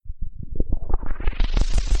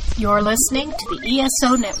You're listening to the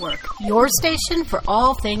ESO Network, your station for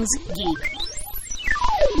all things geek.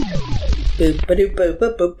 Boop ba doop boop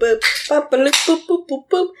boop boop boop ba ba loop boop boop boop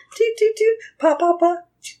boop toot toot toot pa pa pa.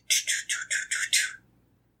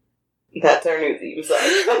 That's our new theme song.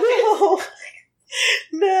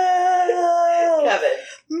 No, Kevin.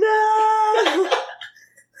 No,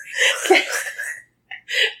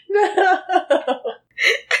 no.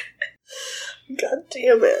 God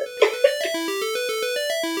damn it.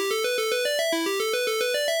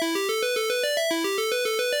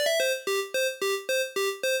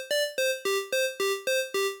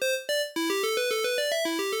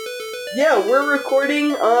 Yeah, we're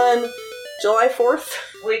recording on July 4th.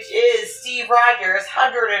 Which is Steve Rogers'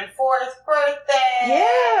 104th birthday!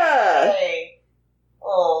 Yeah!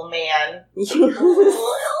 Oh, man.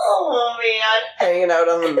 Oh, man. Hanging out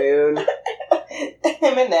on the moon.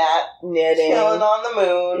 Him and Nat. Knitting. Chilling on the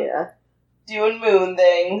moon. Yeah. Doing moon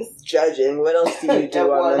things. Judging. What else do you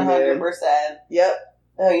do on the moon? 100%. Yep.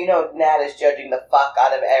 Oh, you know, Nat is judging the fuck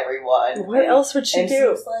out of everyone. What else would she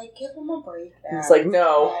do? She's like, give him a break, Nat. It's like,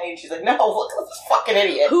 no. And she's like, no, look at this fucking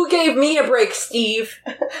idiot. Who gave me a break, Steve?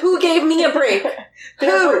 Who gave me a break?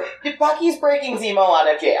 Who? Bucky's breaking Zemo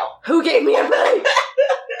out of jail. Who gave me a break?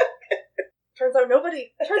 Turns out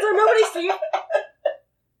nobody, Steve.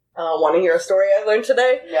 Want to hear a story I learned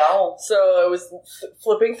today? No. So I was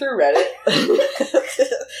flipping through Reddit.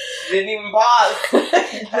 Didn't even pause.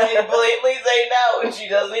 I blatantly say no, and she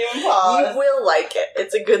doesn't even pause. You will like it.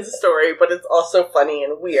 It's a good story, but it's also funny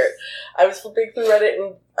and weird. I was flipping through Reddit,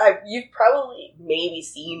 and you've probably maybe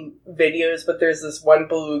seen videos, but there's this one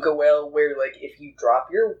beluga whale where, like, if you drop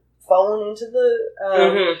your phone into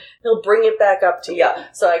the, he'll bring it back up to you. Yeah.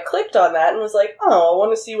 So I clicked on that and was like, oh, I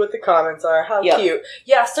want to see what the comments are. How cute.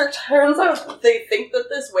 Yeah, so it turns out they think that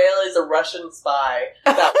this whale is a Russian spy.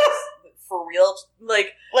 That was for real.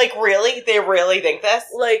 Like, really? They really think this?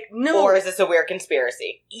 Like, no. Or is this a weird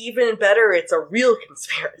conspiracy? Even better, it's a real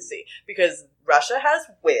conspiracy. Because Russia has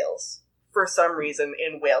whales, for some reason,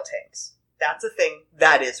 in whale tanks. That's a thing.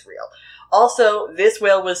 That is real. Also, this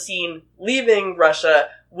whale was seen leaving Russia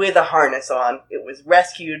with a harness on. It was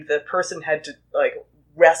rescued. The person had to, like,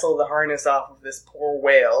 wrestle the harness off of this poor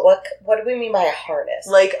whale. What do we mean by a harness?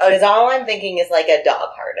 Because all I'm thinking is like a dog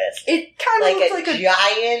harness. It kind of looks like a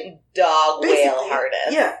giant dog whale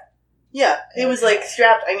harness. Yeah. Yeah. It was, like,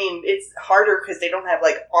 strapped. I mean, it's harder because they don't have,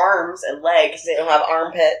 like, arms and legs. They don't have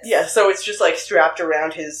armpits. Yeah, so it's just, like, strapped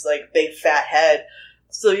around his, like, big fat head.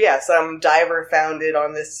 So, yeah, some diver found it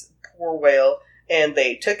on this poor whale, and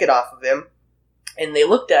they took it off of him, and they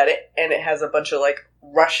looked at it, and it has a bunch of, like,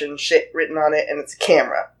 Russian shit written on it, and it's a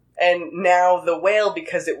camera. And now the whale,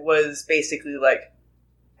 because it was basically, like,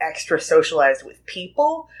 extra socialized with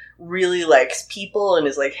people, really likes people and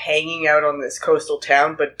is, like, hanging out on this coastal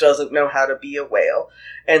town, but doesn't know how to be a whale.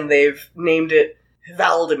 And they've named it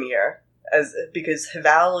Valdemir, because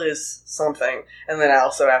Hval is something, and then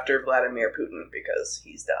also after Vladimir Putin, because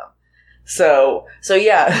he's dumb. So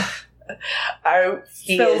yeah.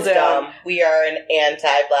 He is dumb. We are an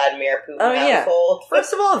anti-Vladimir Putin household. Yeah.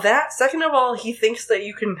 First of all, that. Second of all, he thinks that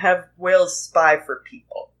you can have whales spy for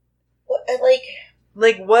people.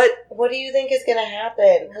 What, what do you think is going to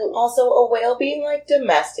happen? Also, a whale being, like,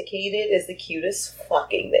 domesticated is the cutest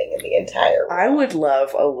fucking thing in the entire world. I would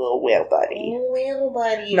love a little whale buddy. A whale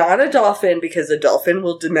buddy. Not a dolphin, because a dolphin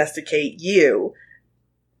will domesticate you.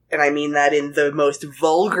 And I mean that in the most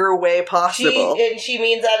vulgar way possible. She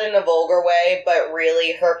means that in a vulgar way, but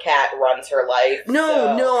really her cat runs her life.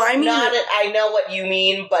 No, I mean... I know what you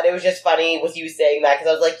mean, but it was just funny with you saying that, because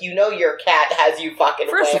I was like, you know your cat has you fucking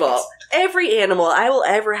First of all, every animal I will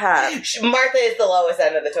ever have... Martha is the lowest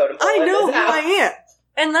end of the totem pole. I know who I am.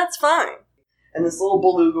 And that's fine. And this little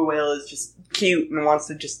beluga whale is just cute and wants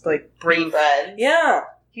to just, like, bring... friends. Yeah.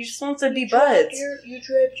 He just wants to be buds. You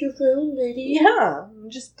dropped your phone, lady. Yeah.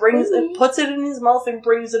 Just brings it, puts it in his mouth and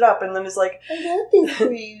brings it up, and then is like, I got this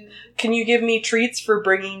for you. Can you give me treats for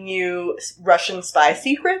bringing you Russian spy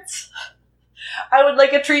secrets? I would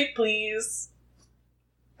like a treat, please.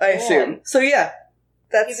 I assume. So yeah.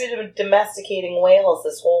 You've been domesticating whales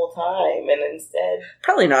this whole time, and instead...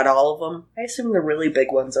 Probably not all of them. I assume the really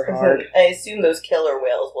big ones are hard. I assume those killer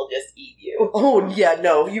whales will just eat you. Oh, yeah,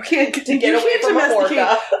 no. You can't get away from a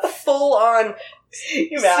orca. Full-on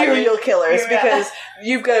serial killers, because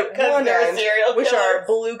you've got one end, which are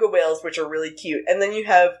beluga whales, which are really cute, and then you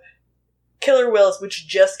have killer whales, which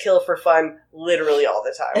just kill for fun literally all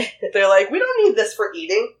the time. They're like, we don't need this for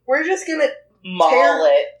eating. We're just gonna...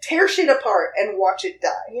 tear shit apart and watch it die.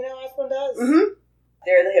 You know, that's what does. Mm-hmm.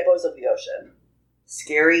 They're the hippos of the ocean.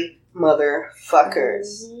 Scary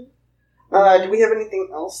motherfuckers. Mm-hmm. Do we have anything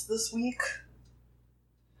else this week?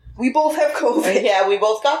 We both have COVID. Yeah, we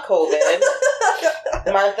both got COVID.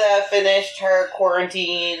 Martha finished her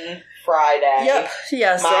quarantine Friday. Yep.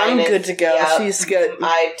 Yeah, so I'm good to go. Yep. She's good.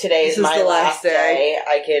 Today is my last day.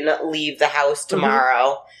 I can leave the house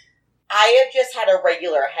tomorrow. Mm-hmm. I have just had a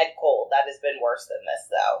regular head cold that has been worse than this,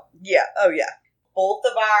 though. Yeah. Oh, yeah. Both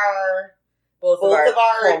of our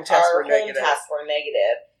home tests were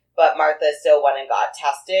negative, but Martha still went and got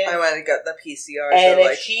tested. I went and got the PCR. And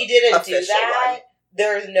if she didn't do that,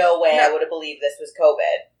 there's no way I would have believed this was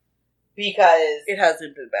COVID. Because it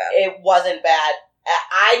hasn't been bad. It wasn't bad.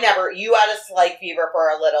 You had a slight fever for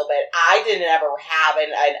a little bit. I didn't ever have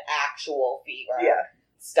an actual fever. Yeah.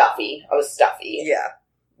 Stuffy. I was stuffy. Yeah.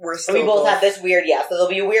 We both had this weird, so there'll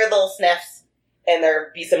be weird little sniffs, and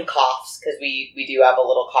there'll be some coughs, because we do have a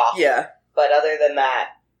little cough. Yeah. But other than that,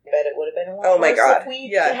 I bet it would have been a lot worse if we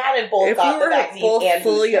hadn't both got the vaccine. If we were both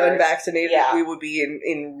fully boosters. Unvaccinated, we would be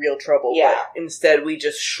in real trouble. Yeah. But instead, we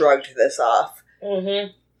just shrugged this off.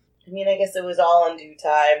 Mm-hmm. I mean, I guess it was all in due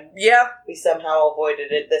time. Yeah. We somehow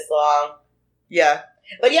avoided it this long. Yeah.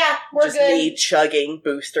 But yeah, we're just good. Just me chugging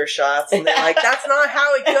booster shots, and they're like, that's not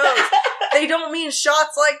how it goes. They don't mean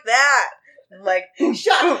shots like that. I'm like,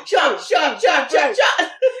 shot.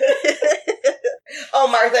 Oh,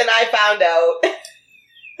 Martha and I found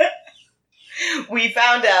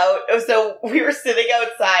out. So we were sitting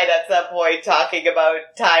outside at some point talking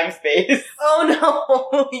about time-space. Oh,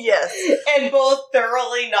 no. Yes. And both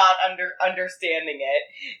thoroughly not understanding it.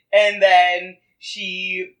 And then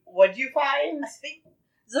what'd you find? I think,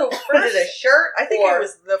 so was it a shirt? I think it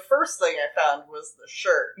was, the first thing I found was the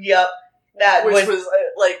shirt. Yep. Which was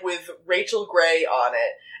like with Rachel Gray on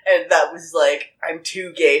it. And that was like, I'm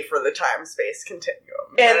too gay for the time-space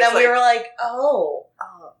continuum. And then we were like,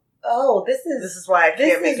 this is why I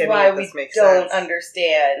can't make any of this make sense. Don't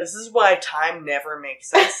understand. This is why time never makes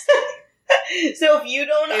sense to me. So if you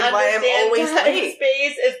don't understand time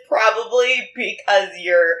space, it's probably because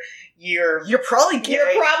you're probably gay.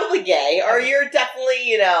 You're probably gay, or you're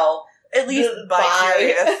definitely, at least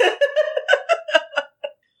bi-curious.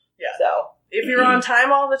 Yeah. So if you're on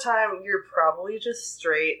time all the time, you're probably just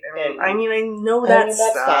straight. I mean, I know that's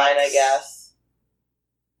fine, I guess.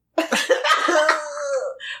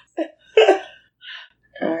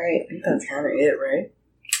 All right, that's kind of it, right?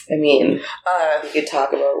 I mean, we could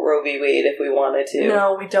talk about Roe v. Wade if we wanted to.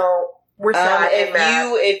 No, we don't. We're sad.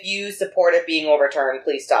 If you support it being overturned,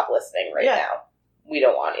 please stop listening now. We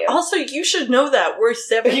don't want you. Also, you should know that we're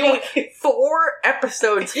 74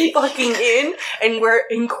 episodes fucking in, and we're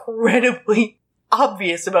incredibly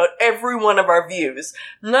obvious about every one of our views.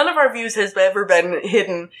 None of our views has ever been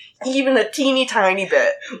hidden, even a teeny tiny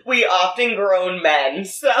bit. We often grown men,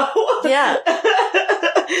 so... Yeah.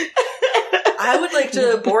 I would like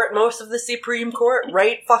to abort most of the Supreme Court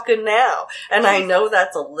right fucking now. And I know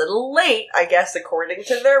that's a little late, I guess, according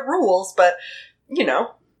to their rules, but,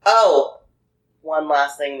 Oh, one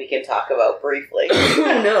last thing we can talk about briefly.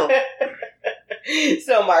 No.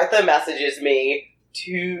 So Martha messages me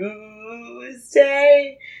Tuesday,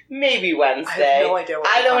 maybe Wednesday. I have no idea what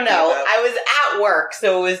I don't know. About. I was at work,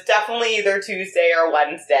 so it was definitely either Tuesday or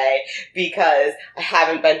Wednesday because I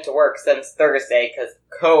haven't been to work since Thursday because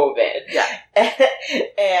COVID. Yeah.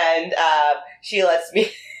 And she lets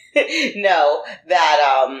me know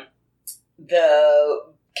that the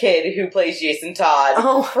kid who plays Jason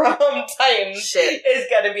Todd from Titans is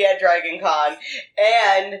going to be at Dragon Con.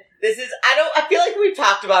 And this is, I feel like we've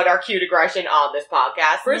talked about our cute aggression on this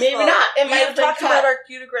podcast. Maybe not. It might have talked about our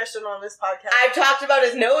cute aggression on this podcast. I've talked about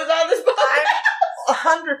his nose on this podcast.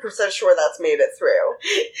 I'm 100% sure that's made it through.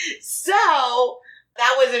 So,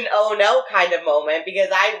 that was an oh no kind of moment because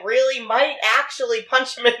I really might actually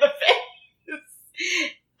punch him in the face.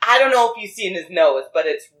 I don't know if you've seen his nose, but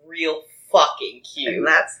it's real fucking cute. And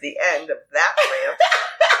that's the end of that rant.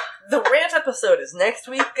 The rant episode is next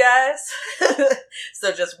week, guys.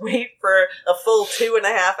 So just wait for a full 2.5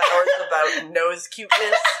 hours about nose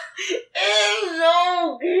cuteness. It's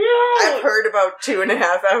so cute. I've heard about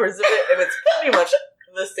 2.5 hours of it, and it's pretty much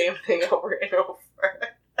the same thing over and over.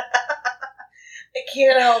 I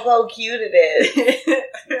can't help how cute it is.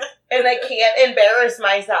 And I can't embarrass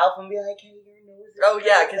myself and be like, hey, your nose is oh,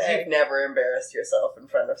 yeah, because you've never embarrassed yourself in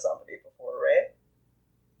front of somebody before, right?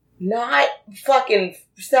 Not fucking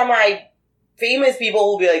semi-famous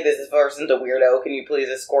people will be like, this person's a weirdo, can you please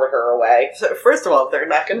escort her away? So, first of all, they're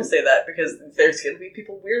not going to say that because there's going to be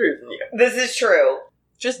people weirder than you. This is true.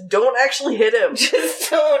 Just don't actually hit him.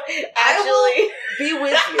 Just don't actually be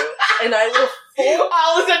with you, and I will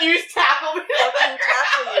all of a sudden you just tackle me. Fucking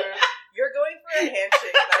tackle you. You're going for a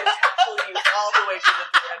handshake, and I tackle you all the way to the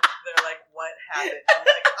end. They're like,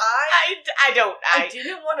 I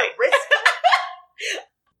didn't want to risk it.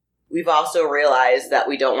 We've also realized that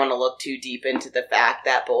we don't want to look too deep into the fact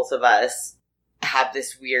that both of us have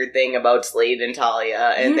this weird thing about Slade and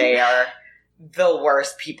Talia, and they are the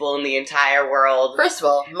worst people in the entire world. First of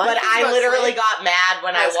all, but I literally got mad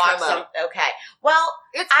when I watched some. Okay, well,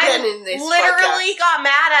 I literally got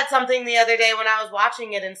mad at something the other day when I was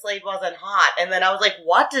watching it, and Slade wasn't hot, and then I was like,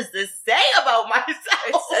 "What does this say about myself?"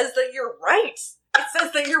 It says that you're right. It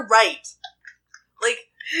says that you're right. Like,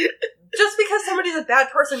 just because somebody's a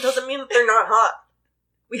bad person doesn't mean that they're not hot.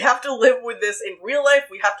 We have to live with this in real life.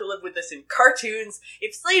 We have to live with this in cartoons.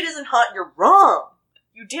 If Slade isn't hot, you're wrong.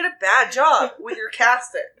 You did a bad job with your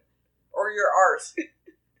casting. Or your art.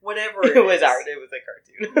 Whatever it was art. It was a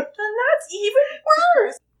cartoon. Then that's even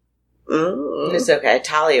worse. It's okay.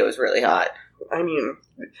 Talia was really hot. I mean,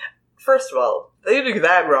 first of all, they do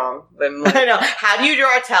that wrong. Then I know. How do you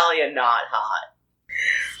draw Talia not hot?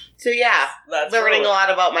 So yeah, that's learning a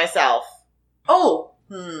lot about myself. Oh,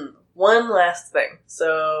 one last thing.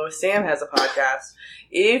 So Sam has a podcast.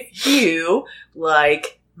 If you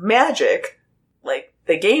like Magic, like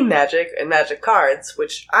the game Magic and Magic cards,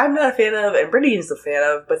 which I'm not a fan of and Brittany's a fan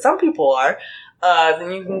of, but some people are,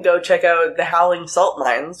 then you can go check out the Howling Salt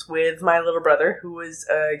Mines with my little brother, who was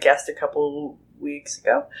a guest a couple weeks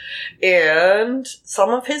ago, and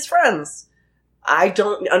some of his friends. I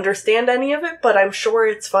don't understand any of it, but I'm sure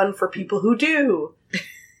it's fun for people who do.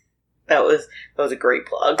 That was a great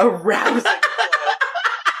plug. A rousing plug.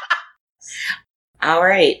 All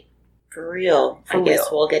right. For real. I guess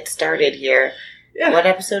we'll get started here. Yeah. What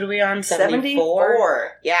episode are we on?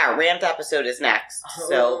 74? Yeah, Ramped episode is next.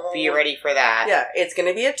 So be ready for that. Yeah, it's going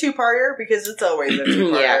to be a two-parter because it's always a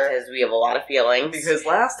two-parter. Yeah, because we have a lot of feelings. Because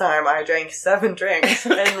last time I drank 7 drinks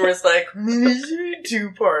and was like,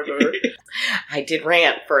 two-parter. I did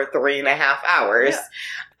rant for 3.5 hours. Yeah.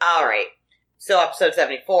 All right. So episode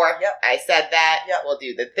 74. Yep. I said that. Yep. We'll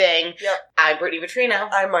do the thing. Yep. I'm Brittany Vitrino.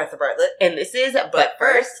 I'm Martha Bartlett. And this is But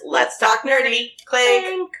First, Let's Talk Nerdy.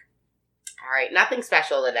 Clink. All right, nothing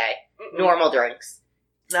special today. Normal drinks.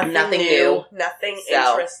 Nothing new. Nothing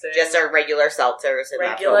interesting. Just our regular seltzers, and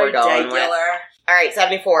that's what we're going with. All right,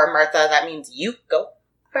 74, Martha, that means you go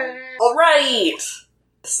first. All right.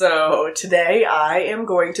 So today I am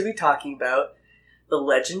going to be talking about the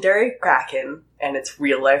legendary Kraken and its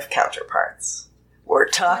real-life counterparts. We're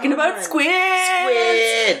talking about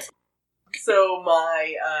squids! So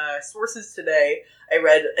my sources today, I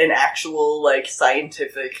read an actual,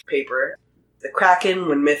 scientific paper. The Kraken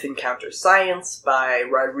When Myth Encounters Science by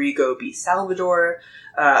Rodrigo B. Salvador.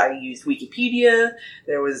 I used Wikipedia.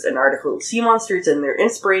 There was an article of sea monsters and their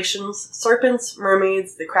inspirations, serpents,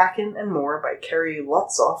 mermaids, the Kraken, and more by Kerry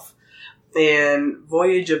Lotsoff. And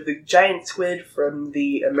Voyage of the Giant Squid from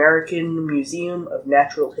the American Museum of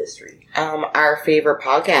Natural History. Our favorite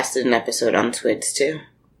podcast did an episode on squids, too.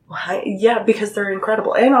 Yeah, because they're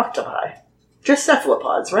incredible. And octopi. Just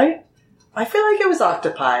cephalopods, right? I feel like it was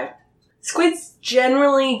octopi. Squids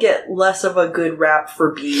generally get less of a good rap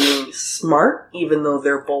for being smart, even though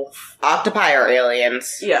they're both... Octopi are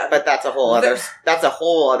aliens. Yeah. But that's a whole other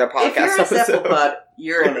podcast. If you're a cephalopod,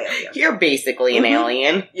 you're an alien. You're basically an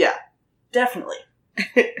alien. Yeah. Definitely.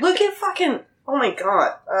 Look at fucking... Oh my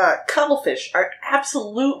god. Cuttlefish are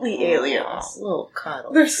absolutely aliens. Little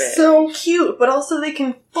cuttlefish. They're so cute, but also they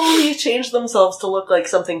can fully change themselves to look like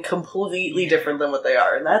something completely different than what they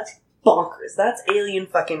are, and that's bonkers. That's alien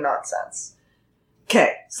fucking nonsense.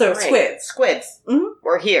 Okay, so right. Squids. Mm-hmm.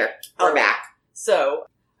 We're here. We're back. So,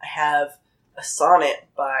 I have a sonnet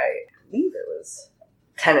by, I believe it was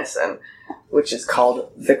Tennyson, which is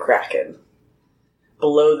called The Kraken.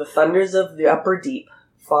 Below the thunders of the upper deep,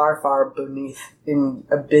 far, far beneath in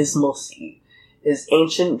abysmal sea, is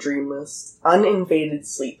ancient dreamless, uninvaded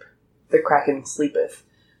sleep. The Kraken sleepeth.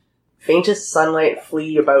 Faintest sunlight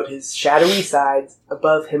flee about his shadowy sides,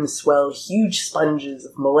 above him swell huge sponges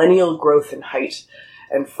of millennial growth and height,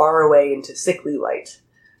 and far away into sickly light.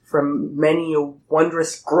 From many a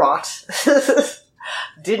wondrous grot...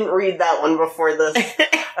 Didn't read that one before this.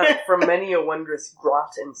 From many a wondrous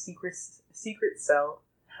grot and secret cell.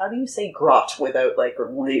 How do you say grot without,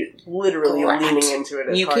 literally Grat. Leaning into it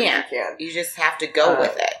as you hard can't. as you can? You just have to go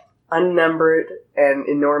with it. Unnumbered and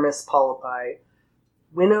enormous polypi,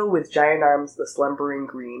 winnow with giant arms the slumbering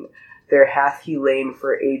green, there hath he lain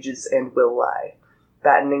for ages and will lie,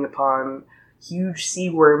 battening upon huge sea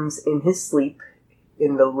worms in his sleep,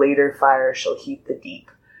 in the later fire shall heat the deep.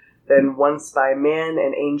 Then once by man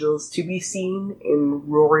and angels to be seen, in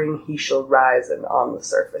roaring he shall rise and on the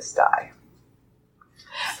surface die.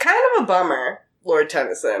 Kind of a bummer Lord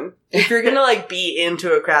Tennyson. If you're gonna, like, be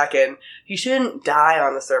into a Kraken, he shouldn't die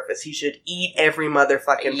on the surface. He should eat every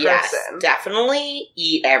motherfucking yes, person. Definitely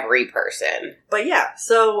eat every person. But yeah,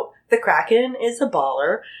 so the Kraken is a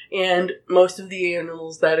baller, and most of the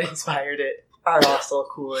animals that inspired it are also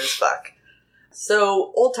cool as fuck.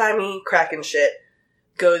 So, old-timey Kraken shit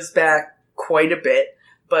goes back quite a bit,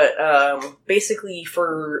 but basically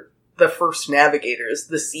for the first navigators,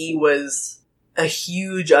 the sea was a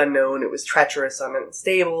huge unknown. It was treacherous and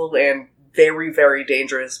unstable and very, very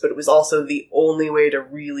dangerous, but it was also the only way to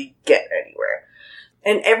really get anywhere.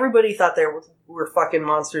 And everybody thought there were fucking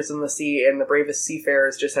monsters in the sea, and the bravest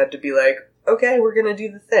seafarers just had to be like, okay, we're gonna do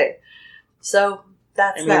the thing. So,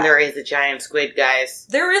 that's that. There is a giant squid, guys.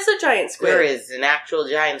 There is a giant squid. There is an actual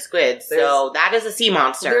giant squid, so that is a sea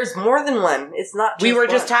monster. There's more than one. It's not just We were one.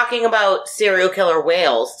 just talking about serial killer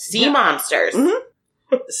whales. Sea monsters.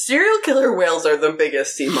 Mm-hmm. Serial killer whales are the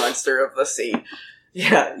biggest sea monster of the sea.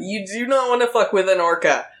 Yeah, you do not want to fuck with an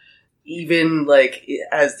orca. Even, like,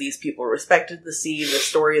 as these people respected the sea, the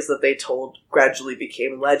stories that they told gradually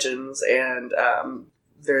became legends, and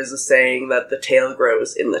there's a saying that the tale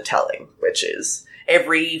grows in the telling, which is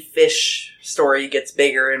every fish story gets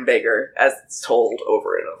bigger and bigger as it's told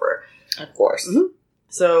over and over. Of course. Mm-hmm.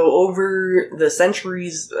 So, over the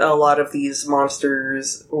centuries, a lot of these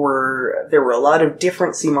monsters there were a lot of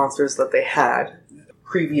different sea monsters that they had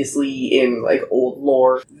previously in, like, old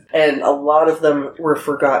lore, and a lot of them were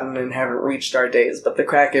forgotten and haven't reached our days, but the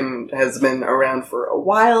Kraken has been around for a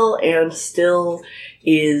while and still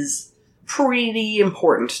is pretty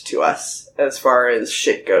important to us as far as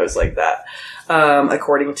shit goes like that.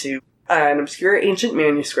 According to an obscure ancient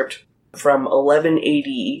manuscript from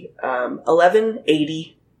 1180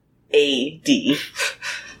 AD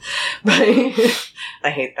I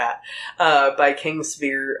hate that. By King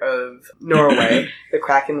Sverre of Norway, the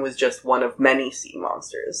Kraken was just one of many sea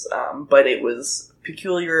monsters, but it was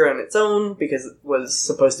peculiar on its own because it was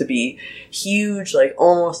supposed to be huge, like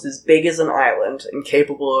almost as big as an island, and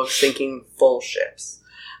capable of sinking full ships.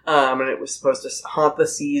 And it was supposed to haunt the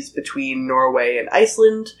seas between Norway and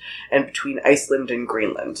Iceland, and between Iceland and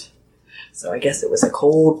Greenland. So I guess it was a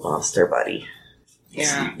cold monster, buddy.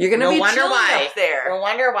 Yeah. You're gonna be chilling up there. No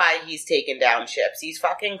wonder why he's taking down ships. He's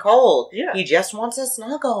fucking cold. Yeah. He just wants a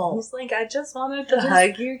snuggle. He's like, I just wanted to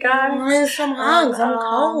hug you guys. I wanted some hugs. I'm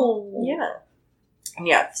cold. Yeah.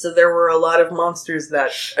 Yeah, so there were a lot of monsters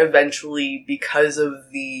that eventually, because of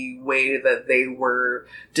the way that they were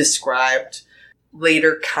described,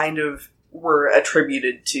 later kind of were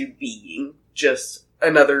attributed to being just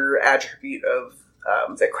another attribute of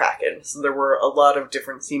the Kraken. So there were a lot of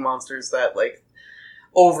different sea monsters that, like,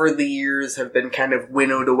 over the years have been kind of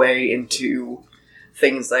winnowed away into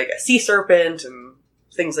things like a sea serpent and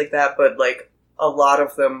things like that, but, like, a lot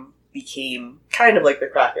of them became kind of like the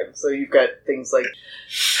Kraken. So you've got things like,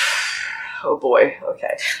 oh boy,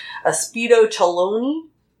 okay, a Spidochelone,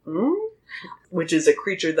 which is a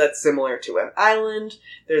creature that's similar to an island.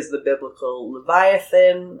 There's the biblical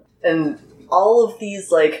Leviathan, and all of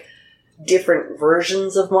these, like, different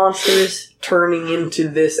versions of monsters turning into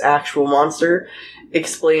this actual monster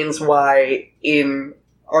explains why in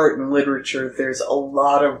art and literature there's a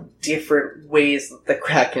lot of different ways that the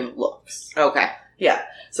Kraken looks. Okay. Yeah.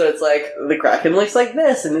 So it's like, the Kraken looks like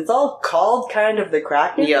this, and it's all called kind of the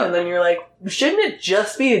Kraken, and then you're like, shouldn't it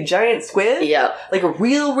just be a giant squid? Yeah. Like a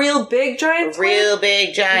real big giant squid? Real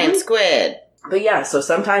big giant squid. But yeah, so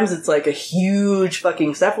sometimes it's like a huge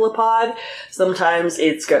fucking cephalopod, sometimes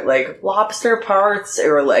it's got like lobster parts,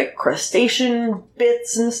 or like crustacean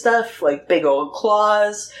bits and stuff, like big old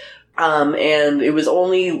claws. And it was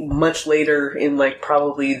only much later in, like,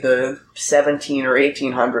 probably the 17 or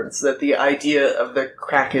 1800s that the idea of the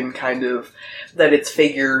Kraken kind of, that its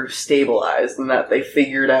figure stabilized, and that they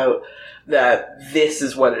figured out that this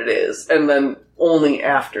is what it is. And then only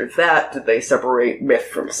after that did they separate myth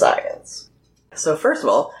from science. So first of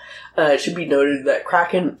all, it should be noted that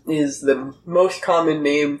Kraken is the most common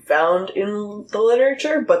name found in the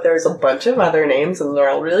literature, but there's a bunch of other names, and they're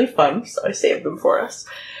all really fun, so I saved them for us.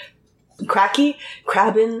 Cracky,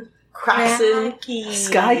 Krabbin, Kraxen,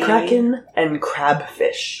 Sky Kraken, and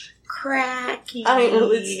Crabfish. Cracky. I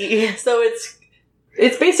know,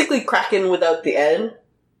 it's basically Kraken without the N,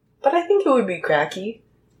 but I think it would be Cracky.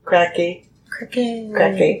 Cracky.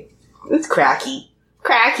 It's Cracky.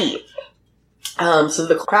 Cracky. So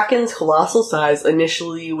the Kraken's colossal size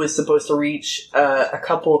initially was supposed to reach a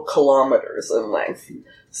couple kilometers in length.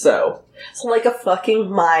 So, it's like a fucking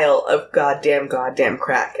mile of goddamn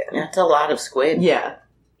Kraken. That's a lot of squid. Yeah.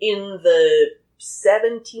 In the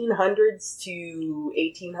 1700s to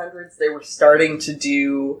 1800s, they were starting to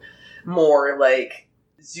do more, like,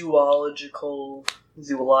 zoological,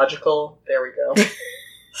 there we go.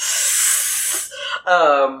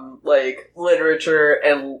 Like, literature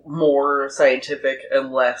and more scientific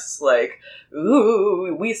and less, like,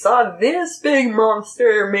 ooh, we saw this big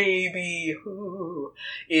monster, maybe, ooh,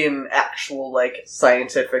 in actual, like,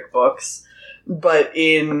 scientific books. But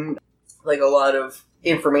in, like, a lot of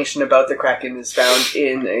information about the Kraken is found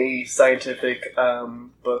in a scientific,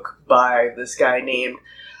 book by this guy named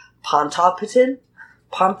Pontoppidan?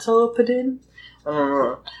 I don't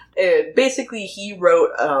know. Basically, he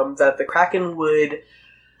wrote that the Kraken would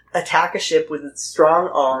attack a ship with its strong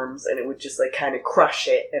arms, and it would just, like, kind of crush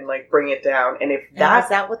it and, like, bring it down. And if is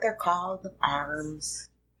that what they're called? The arms?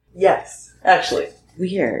 Yes, actually.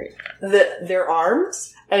 Weird. Their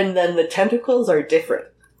arms, and then the tentacles are different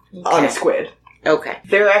on a squid. Okay.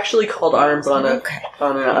 They're actually called arms on an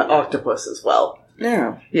octopus as well.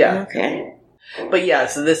 No. Yeah. Okay. But yeah,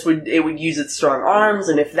 so it would use its strong arms,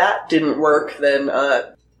 and if that didn't work, then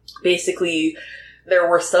basically there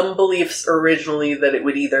were some beliefs originally that it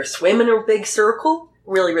would either swim in a big circle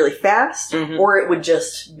really, really fast, or it would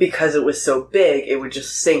just, because it was so big, it would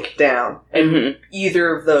just sink down. And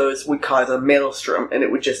either of those would cause a maelstrom, and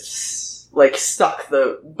it would just, like, suck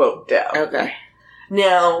the boat down. Okay.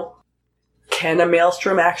 Now, can a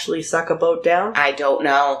maelstrom actually suck a boat down? I don't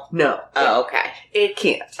know. No. Oh, okay. It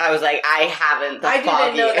can't. I was like, I haven't. I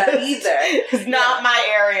didn't know that either. It's not my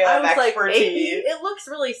area of expertise. Like, it looks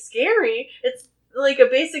really scary. It's like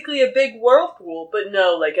basically a big whirlpool, but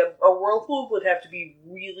no, like a whirlpool would have to be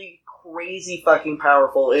really crazy fucking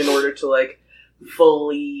powerful in order to, like,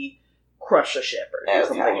 fully crush a ship or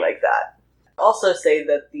something like that. Also say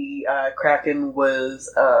that the Kraken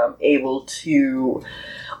was able to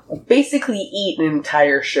basically eat an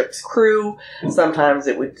entire ship's crew. Sometimes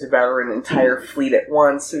it would devour an entire fleet at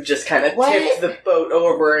once, so just kind of tip the boat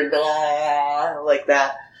over and like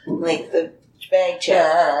that. Like the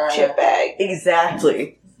chip bag.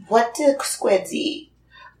 Exactly. What do squids eat?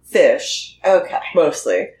 Fish. Okay.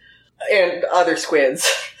 Mostly. And other squids.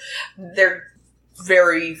 They're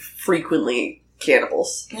very frequently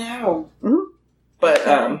cannibals. No.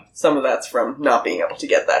 But some of that's from not being able to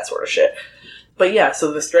get that sort of shit. But yeah,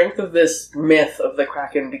 so the strength of this myth of the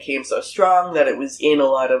Kraken became so strong that it was in a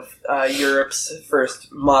lot of Europe's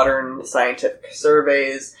first modern scientific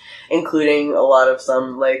surveys, including a lot of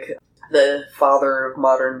some, like, the father of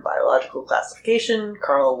modern biological classification,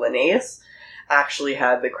 Carl Linnaeus, actually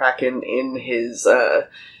had the Kraken in his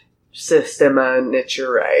Systema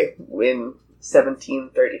Naturae in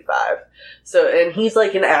 1735. So, and he's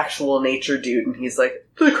like an actual nature dude, and he's like,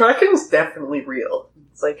 the Kraken's definitely real.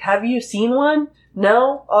 It's like, have you seen one?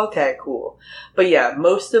 No? Okay, cool. But yeah,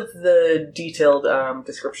 most of the detailed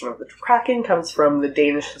description of the Kraken comes from the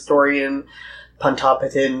Danish historian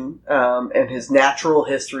Pontoppidan and his Natural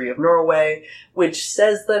History of Norway, which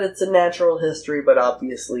says that it's a natural history, but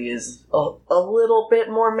obviously is a little bit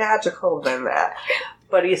more magical than that.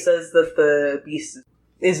 But he says that the beast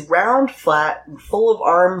is round, flat, and full of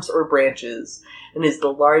arms or branches, and is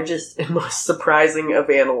the largest and most surprising of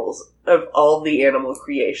animals, of all the animal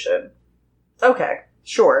creation. Okay,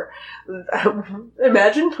 sure.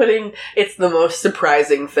 Imagine putting "it's the most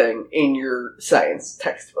surprising thing" in your science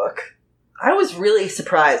textbook. I was really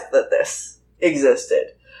surprised that this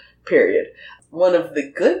existed. Period. One of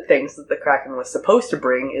the good things that the Kraken was supposed to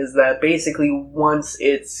bring is that basically when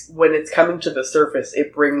it's coming to the surface,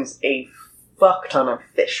 it brings a fuck ton of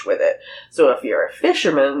fish with it. So if you're a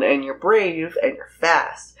fisherman and you're brave and you're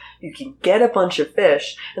fast, you can get a bunch of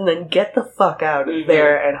fish and then get the fuck out of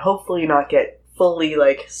there and hopefully not get fully,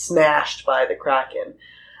 like, smashed by the Kraken.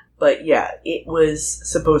 But yeah, it was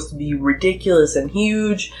supposed to be ridiculous and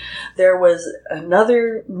huge. There was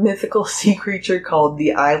another mythical sea creature called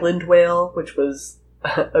the island whale, which was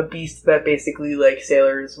a beast that basically, like,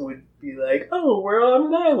 sailors would be like, oh, we're on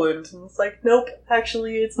an island. And it's like, nope,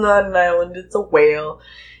 actually it's not an island, it's a whale.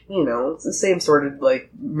 You know, it's the same sort of, like,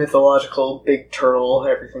 mythological big turtle,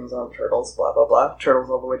 everything's on turtles, blah, blah, blah. Turtles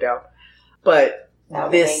all the way down. But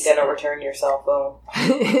this ain't gonna return your cell phone.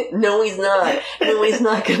 No, he's not. No, he's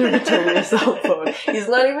not gonna return your cell phone. He's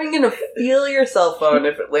not even gonna feel your cell phone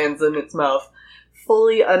if it lands in its mouth.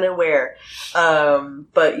 Fully unaware.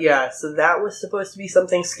 But yeah, so that was supposed to be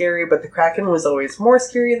something scary, but the Kraken was always more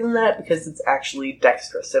scary than that because it's actually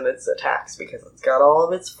dexterous in its attacks, because it's got all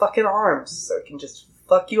of its fucking arms, so it can just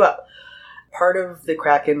fuck you up. Part of the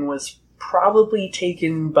Kraken was probably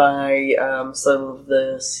taken by some of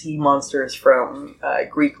the sea monsters from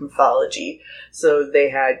Greek mythology. So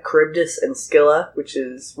they had Charybdis and Scylla, which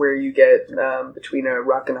is where you get between a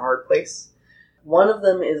rock and a hard place. One of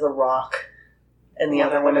them is a rock, and the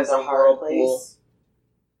other one is a whirlpool.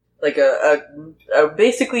 Like a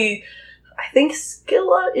basically, I think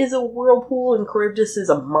Scylla is a whirlpool and Charybdis is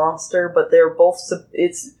a monster, but they're both,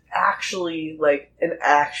 it's actually like an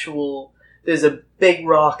actual, there's a big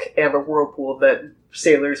rock and a whirlpool that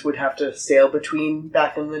sailors would have to sail between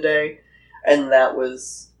back in the day, and that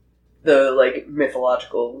was the, like,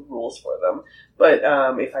 mythological rules for them. But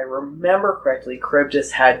if I remember correctly,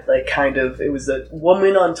 Charybdis had, like, kind of, it was a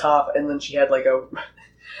woman on top, and then she had, like, a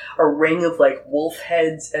ring of, like, wolf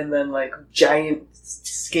heads, and then, like, giant,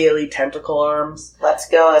 scaly tentacle arms. Let's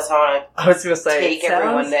go, I was gonna say, take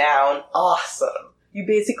everyone down. Awesome. You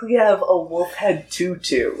basically have a wolf head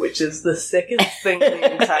tutu, which is the sickest thing in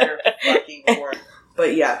the entire fucking world.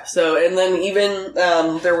 But yeah, so, and then even,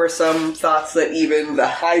 there were some thoughts that even the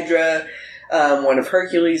Hydra, one of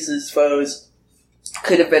Hercules' foes,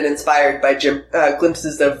 could have been inspired by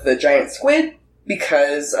glimpses of the giant squid,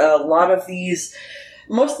 because a lot of these,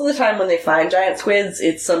 most of the time when they find giant squids,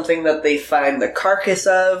 it's something that they find the carcass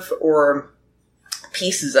of, or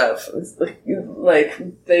pieces of.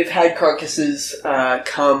 Like, they've had carcasses,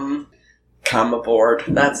 come aboard.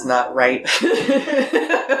 That's not right.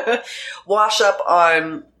 Wash up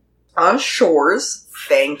on shores.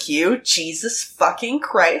 Thank you. Jesus fucking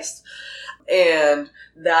Christ. And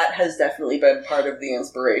that has definitely been part of the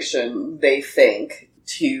inspiration, they think,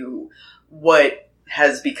 to what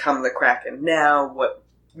has become the Kraken now, what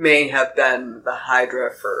may have been the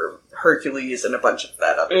Hydra for Hercules and a bunch of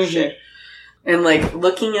that other shit. And, like,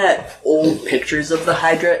 looking at old pictures of the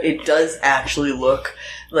Hydra, it does actually look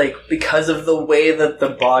like, because of the way that the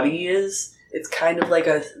body is, it's kind of like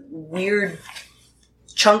a weird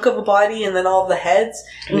chunk of a body and then all of the heads.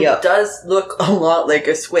 And it does look a lot like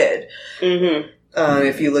a squid.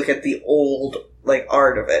 If you look at the old, like,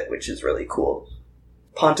 art of it, which is really cool.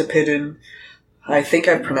 Pontopidon. I think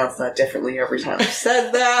I've pronounced that differently every time I've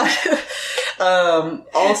said that.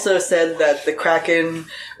 Also said that the Kraken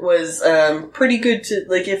was pretty good to,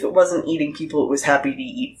 like, if it wasn't eating people, it was happy to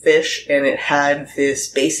eat fish, and it had this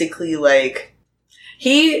basically, like,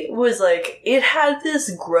 he was like, it had this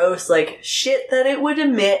gross, like, shit that it would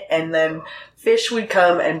emit, and then fish would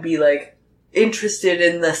come and be, like, interested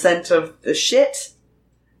in the scent of the shit,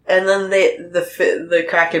 and then the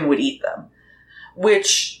Kraken would eat them.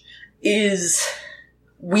 Which is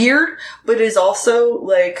weird, but is also,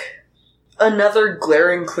 like, another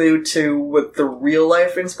glaring clue to what the real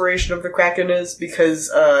life inspiration of the Kraken is, because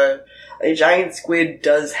a giant squid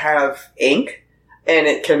does have ink, and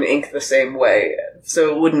it can ink the same way.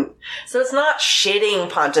 So it's not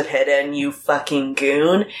shitting Pontopidon, you fucking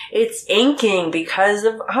goon. It's inking because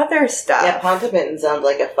of other stuff. Yeah, Pontopidon sounds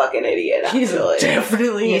like a fucking idiot, actually. He's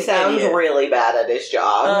definitely He sounds really bad at his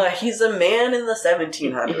job. He's a man in the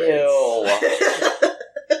 1700s. Ew.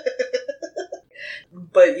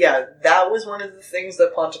 But yeah, that was one of the things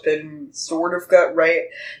that Pontopidon sort of got right.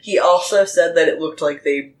 He also said that it looked like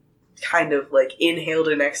they kind of, like, inhaled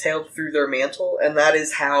and exhaled through their mantle, and that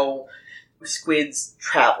is how squids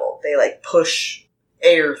travel. They, like, push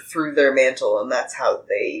air through their mantle, and that's how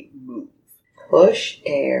they move. Push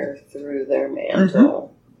air through their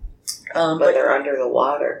mantle. But they're under the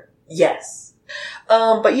water. Yes.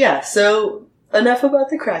 But yeah, so enough about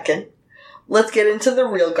the Kraken. Let's get into the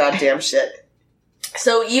real goddamn shit.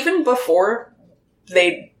 So even before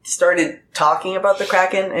they started talking about the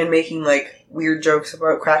Kraken and making, like, weird jokes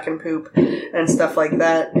about Kraken poop and stuff like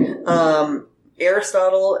that,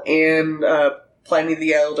 Aristotle and Pliny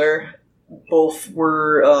the Elder both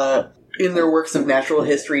were, in their works of natural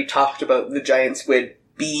history, talked about the giant squid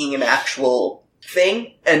being an actual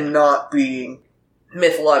thing and not being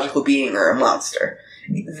mythological being or a monster.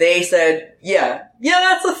 They said, yeah,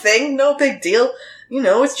 that's a thing, no big deal. You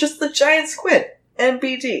know, it's just the giant squid.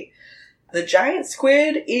 NBD. The giant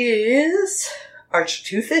squid is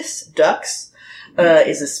Architeuthis dux,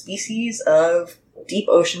 is a species of deep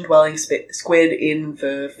ocean dwelling squid in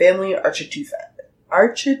the family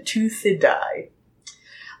Architeuthidae.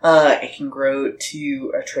 It can grow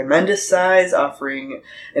to a tremendous size, offering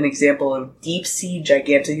an example of deep sea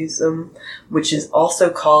gigantism, which is also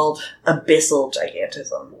called abyssal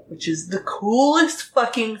gigantism, which is the coolest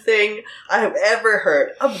fucking thing I've ever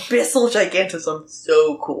heard. Abyssal gigantism,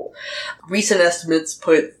 so cool. Recent estimates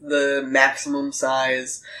put the maximum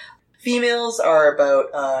size. Females are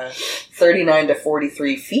about 39 to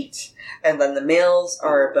 43 feet, and then the males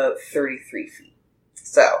are about 33 feet.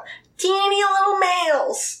 So, teeny little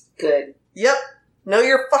males. Good. Yep. Know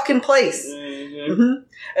your fucking place. Mm-hmm. Mm-hmm.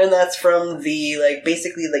 And that's from the, like,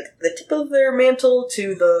 basically, like, the tip of their mantle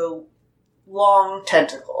to the long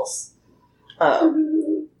tentacles.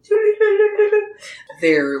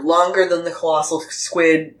 They're longer than the colossal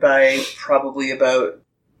squid by probably about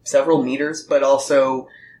several meters, but also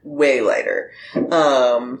way lighter,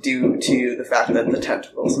 due to the fact that the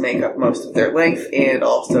tentacles make up most of their length and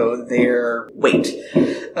also their weight.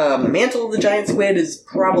 The mantle of the giant squid is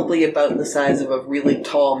probably about the size of a really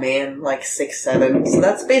tall man, like 6'7". So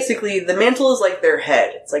that's basically, the mantle is like their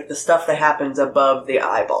head. It's like the stuff that happens above the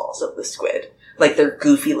eyeballs of the squid. Like their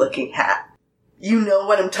goofy looking hat. You know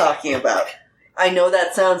what I'm talking about. I know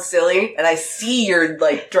that sounds silly, and I see your,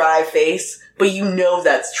 like, dry face, but you know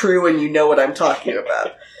that's true and you know what I'm talking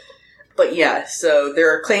about. But yeah, so there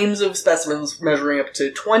are claims of specimens measuring up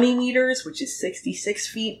to 20 meters, which is 66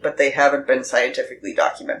 feet, but they haven't been scientifically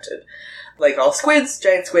documented. Like all squids,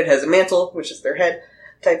 giant squid has a mantle, which is their head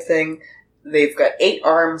type thing. They've got 8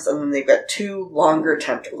 arms, and then they've got 2 longer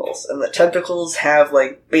tentacles. And the tentacles have,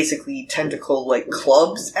 like, basically tentacle, like,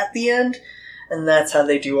 clubs at the end, and that's how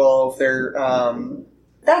they do all of their,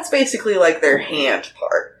 that's basically, like, their hand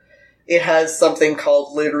part. It has something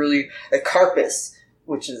called, literally, a carpus,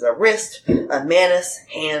 which is a wrist, a manus,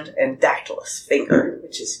 hand, and dactylus, finger,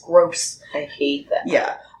 which is gross. I hate that.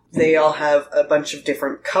 Yeah. They all have a bunch of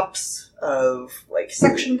different cups of, like,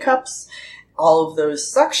 suction cups. All of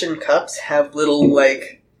those suction cups have little,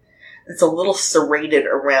 like, it's a little serrated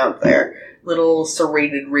around there. Little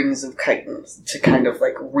serrated rings of chitin to kind of,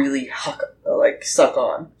 like, really suck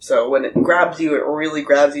on. So when it grabs you, it really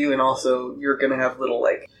grabs you, and also you're gonna have little,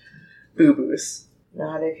 like, boo-boos.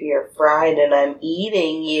 Not if you're fried and I'm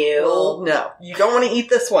eating you. Well, no. You don't want to eat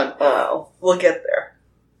this one. Oh. We'll get there.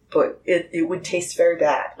 But it would taste very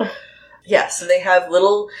bad. Yeah, so they have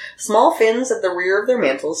little, small fins at the rear of their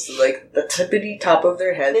mantles, so like the tippity top of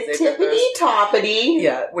their heads. The tippity-toppity.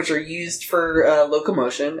 Yeah, which are used for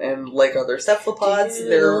locomotion, and like other cephalopods,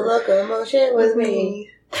 they're locomotion with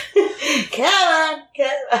me. Come on.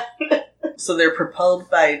 So they're propelled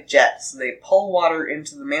by jets. They pull water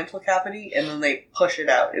into the mantle cavity, and then they push it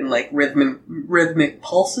out in like rhythmic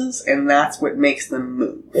pulses, and that's what makes them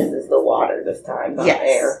move. This is the water this time, not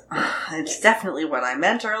air. It's definitely what I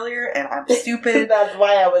meant earlier, and I'm stupid. That's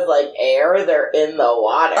why I was like, air? They're in the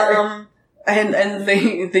water. And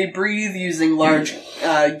they breathe using large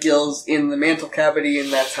gills in the mantle cavity,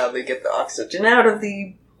 and that's how they get the oxygen out of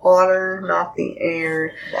the water, not the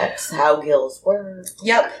air. That's how gills work.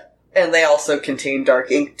 Yep. And they also contain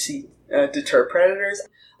dark ink to deter predators.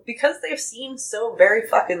 Because they've seen so very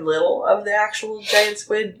fucking little of the actual giant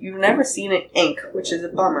squid, you've never seen an ink, which is a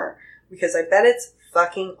bummer. Because I bet it's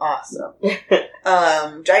fucking awesome.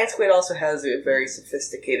 Giant squid also has a very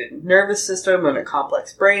sophisticated nervous system and a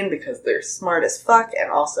complex brain because they're smart as fuck and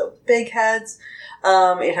also big heads.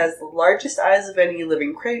 It has the largest eyes of any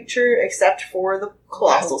living creature except for the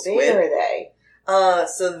colossal squid. How big are they?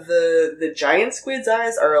 So the giant squid's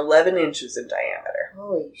eyes are 11 inches in diameter.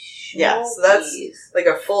 Holy shit. Yeah, so that's like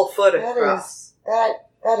a full foot across.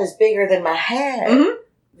 That is bigger than my head. Mm-hmm.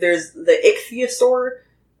 There's the ichthyosaur,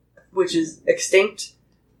 which is extinct,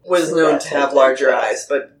 was known to have larger eyes,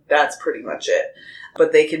 but that's pretty much it.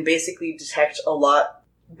 But they can basically detect a lot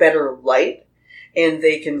better light, and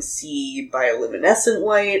they can see bioluminescent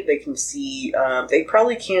light, they can see, they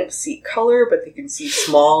probably can't see color, but they can see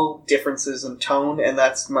small differences in tone, and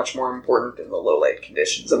that's much more important in the low light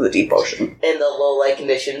conditions of the deep ocean. In the low light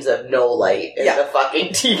conditions of no light in the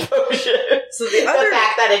fucking deep ocean. So the other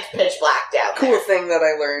fact that it's pitch black down cool there. thing that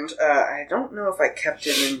I learned, I don't know if I kept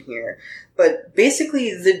it in here, but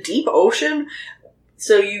basically the deep ocean,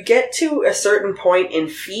 so you get to a certain point in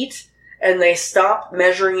feet, and they stop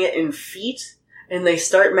measuring it in feet, and they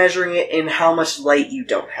start measuring it in how much light you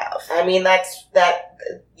don't have. I mean,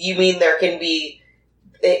 you mean there can be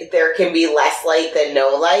less light than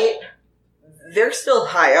no light? They're still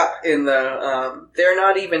high up in the, they're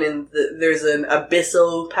not even in there's an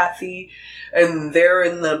abyssopathy, and they're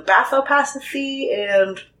in the bathopathy,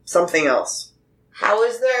 and something else. How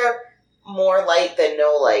is there more light than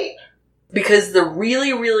no light? Because the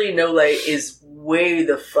really, really no light is way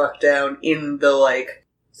the fuck down in the, like...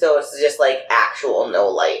 So it's just, like, actual no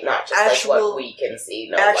light, not just, like, what we can see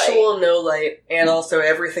no light. Actual no light, and also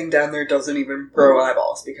everything down there doesn't even grow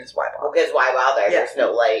eyeballs, because why bother? Because why bother? Yeah. There's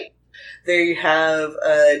no light. They have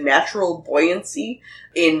a natural buoyancy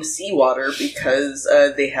in seawater because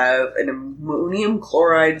they have an ammonium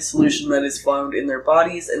chloride solution that is found in their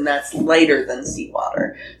bodies, and that's lighter than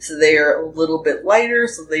seawater. So they are a little bit lighter,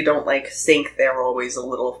 so they don't, like, sink. They're always a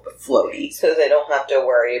little floaty. So they don't have to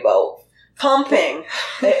worry about pumping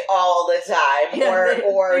all the time,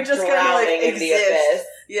 or they just drowning kind of, like, in the abyss.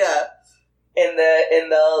 Yeah, in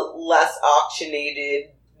the less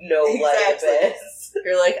oxygenated no light abyss.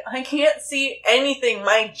 You're like, I can't see anything.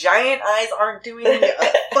 My giant eyes aren't doing me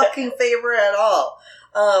a fucking favor at all.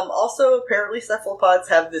 Also, apparently cephalopods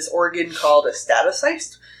have this organ called a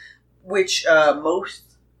statocyst, which most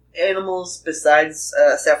animals besides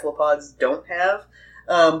cephalopods don't have.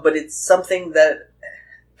 But it's something that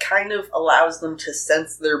kind of allows them to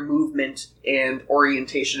sense their movement and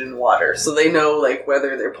orientation in water. So they know, like,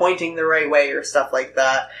 whether they're pointing the right way or stuff like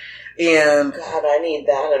that. And God, I need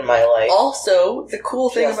that in my life. Also, the cool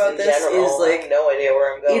thing about this is, like, I have no idea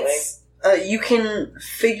where I'm going. You can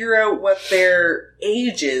figure out what their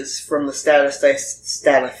age is from the statolith.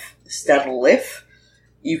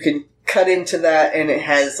 You can cut into that, and it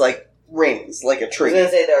has, like, rings, like a tree. I was going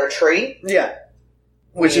to say they're a tree? Yeah.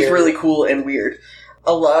 Which is really cool and weird.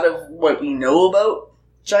 A lot of what we know about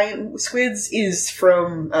giant squids is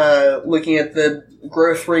from looking at the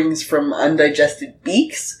growth rings from undigested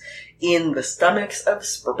beaks in the stomachs of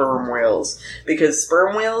sperm whales. Because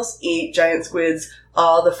sperm whales eat giant squids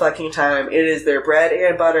all the fucking time. It is their bread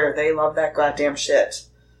and butter. They love that goddamn shit.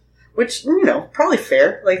 Which, you know, probably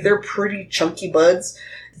fair. Like, they're pretty chunky buds.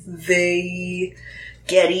 They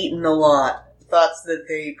get eaten a lot. Thoughts that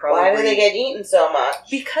they probably... Why do they get eaten so much?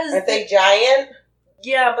 Because... Aren't they giant?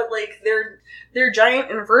 Yeah, but, like, they're giant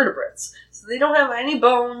invertebrates. So they don't have any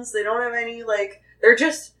bones, they don't have any, like... They're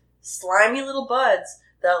just slimy little buds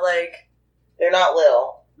that, like... They're not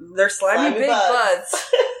little. They're slimy big buds.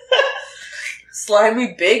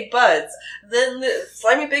 Slimy big buds. Then the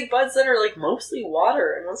slimy big buds that are, like, mostly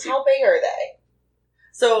water. And once How big are they?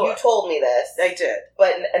 So you told me this. I did.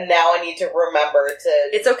 But now I need to remember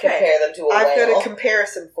to compare them to a whale. I've got a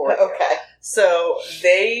comparison for you. Okay. So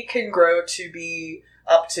they can grow to be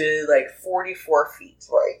up to, like, 44 feet.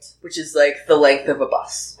 Right. Which is, like, the length of a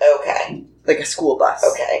bus. Okay. Like a school bus.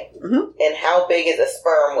 Okay. Mm-hmm. And how big is a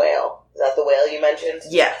sperm whale? Is that the whale you mentioned?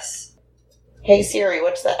 Yes. Hey Siri,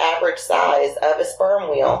 what's the average size of a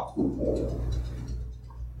sperm whale?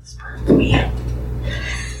 Sperm whale.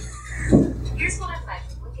 Here's what I found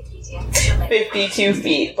from Wikipedia. 52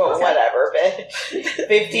 feet, but whatever, bitch.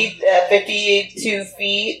 52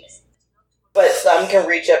 feet, but some can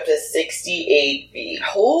reach up to 68 feet.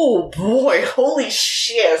 Oh boy, holy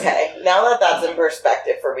shit. Okay, now that that's in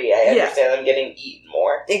perspective for me, I understand I'm getting eaten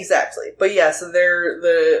more. Exactly. But yeah, so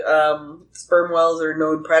the sperm whales are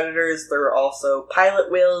known predators. They're also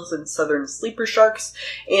pilot whales and southern sleeper sharks,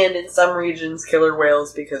 and in some regions, killer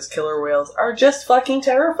whales, because killer whales are just fucking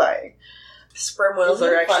terrifying. Sperm whales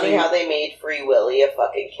are actually... funny how they made Free Willy a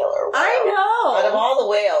fucking killer whale. I know! Out of all the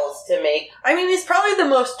whales to make... I mean, it's probably the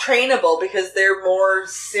most trainable because they're more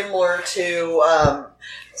similar to,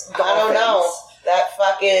 dolphins. I don't know. That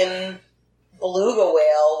fucking beluga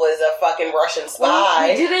whale was a fucking Russian spy. Well,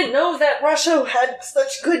 we didn't know that Russia had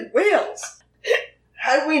such good whales.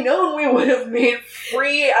 Had we known, we would have made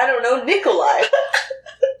free, I don't know, Nikolai.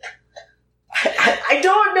 I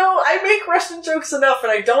don't know. I make Russian jokes enough,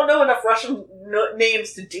 and I don't know enough Russian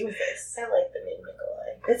names to do this. I like the name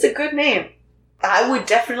Nikolai. It's a good name. I would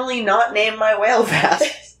definitely not name my whale that.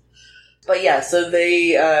 But yeah, so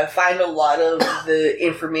they find a lot of the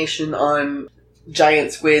information on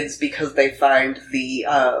giant squids because they find the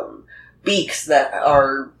beaks that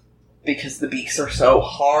are... Because the beaks are so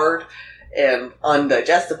hard and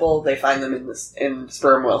undigestible, they find them in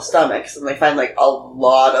sperm whale stomachs, and they find, like, a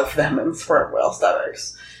lot of them in sperm whale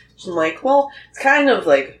stomachs. So I'm like, well, it's kind of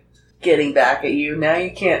like getting back at you. Now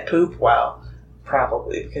you can't poop. Well,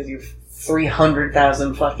 probably, because you've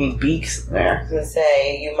 300,000 fucking beaks in there. I was gonna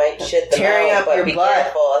say, you might shit them tearing out, up but your be butt.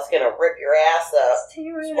 careful, it's gonna rip your ass up.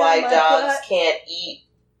 That's why dogs can't eat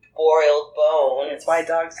boiled bone. That's why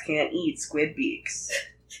dogs can't eat squid beaks.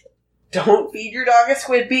 Don't feed your dog a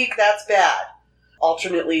squid beak, that's bad.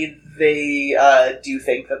 Alternately, they do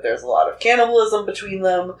think that there's a lot of cannibalism between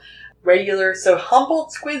them. So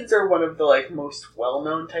Humboldt squids are one of the, like, most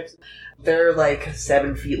well-known types. They're, like,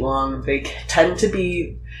 7 feet long. They can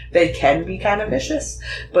be kind of vicious,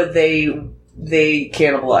 but they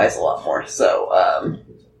cannibalize a lot more, so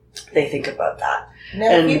they think about that.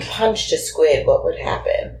 Now, if you punched a squid, what would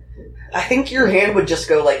happen? I think your hand would just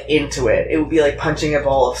go, like, into it. It would be like punching a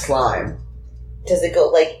ball of slime. Does it go,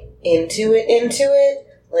 like, into it?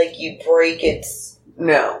 Like, you break its...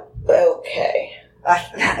 No. Okay.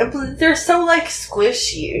 They're so, like,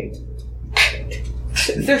 squishy.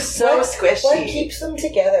 They're so squishy. What keeps them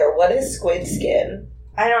together? What is squid skin?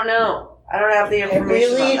 I don't know. I don't have the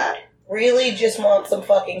information on that. Really just want some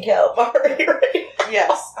fucking calamari right now.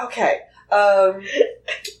 Yes. Okay.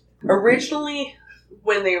 Originally...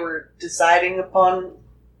 when they were deciding upon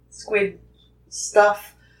squid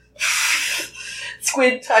stuff,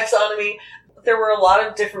 squid taxonomy, there were a lot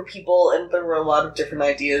of different people, and there were a lot of different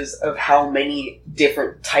ideas of how many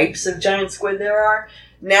different types of giant squid there are.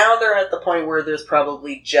 Now they're at the point where there's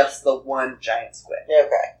probably just the one giant squid.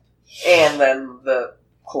 Okay. And then the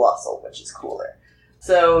colossal, which is cooler.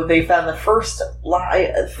 So they found the first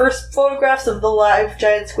photographs of the live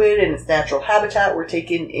giant squid in its natural habitat were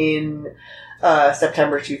taken in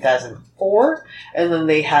September 2004, and then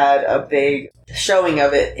they had a big showing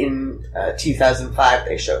of it in 2005.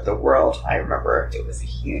 They showed the world. I remember it was a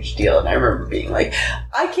huge deal, and I remember being like,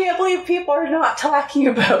 I can't believe people are not talking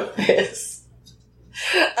about this.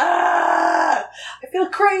 I feel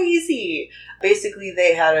crazy. Basically,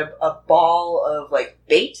 they had a ball of like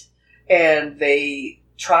bait, and they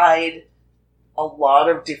tried a lot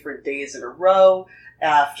of different days in a row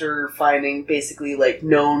after finding basically like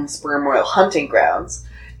known sperm whale hunting grounds,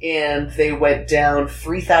 and they went down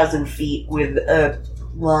 3,000 feet with a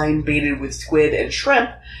line baited with squid and shrimp,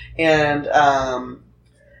 and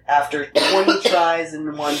after 20 tries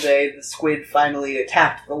in one day, the squid finally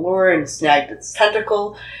attacked the lure and snagged its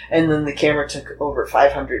tentacle, and then the camera took over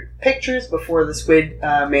 500 pictures before the squid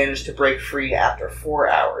managed to break free after 4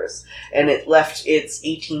 hours, and it left its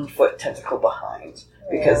 18-foot tentacle behind,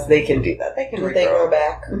 because they can do that. They can regrow. They grow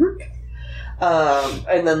back. Mm-hmm.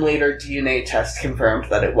 And then later DNA tests confirmed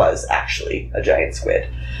that it was actually a giant squid.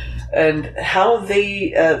 And how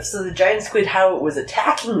they, so the giant squid, how it was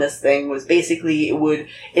attacking this thing was basically it would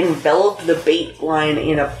envelop the bait line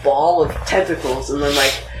in a ball of tentacles and then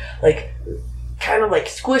kind of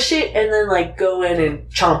squish it and then go in and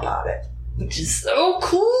chomp on it. Which is so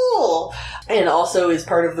cool! And also is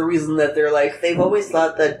part of the reason that they're they've always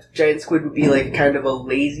thought that giant squid would be kind of a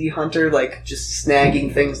lazy hunter, just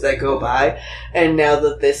snagging things that go by. And now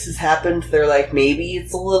that this has happened, they're maybe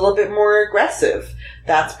it's a little bit more aggressive.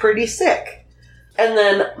 That's pretty sick. And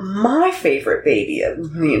then my favorite baby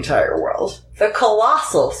of the entire world, the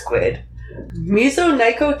colossal squid,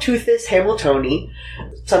 Mesonicoteuthis hamiltoni,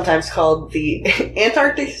 sometimes called the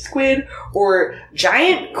Antarctic squid or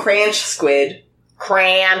giant cranch squid.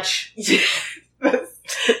 Cranch.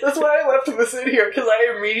 That's why I left this in here, because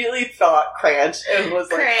I immediately thought cranch and was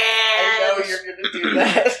cranch. I know you're going to do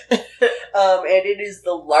that. And it is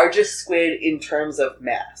the largest squid in terms of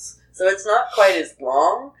mass. So it's not quite as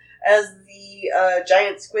long as the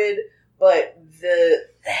giant squid, but the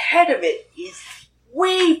head of it is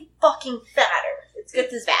way fucking fatter. It's got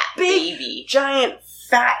this fat big, baby, giant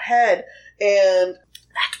fat head, and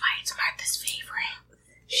that's why it's Martha's favorite.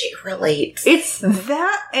 She relates. It's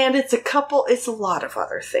that, and it's a lot of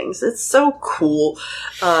other things. It's so cool.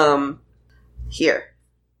 Here.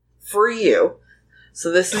 For you.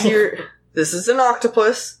 So this is this is an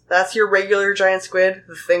octopus. That's your regular giant squid.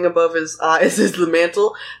 The thing above his eyes is the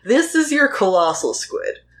mantle. This is your colossal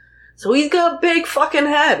squid. So he's got a big fucking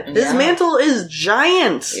head. His mantle is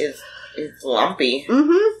giant. It's lumpy.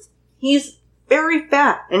 Mm-hmm. He's very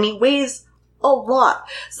fat, and he weighs a lot.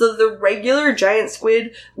 So the regular giant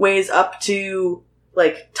squid weighs up to,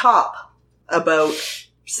 top, about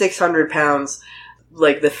 600 pounds.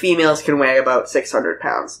 The females can weigh about 600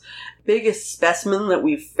 pounds. Biggest specimen that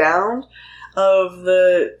we've found of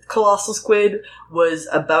the colossal squid was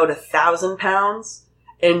about 1,000 pounds.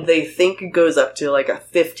 And they think it goes up to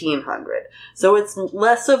 1,500. So it's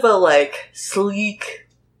less of a sleek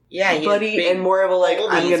buddy and more of a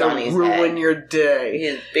I'm gonna ruin your day.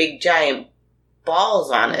 His big giant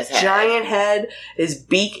balls on his head. Giant head. His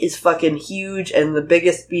beak is fucking huge and the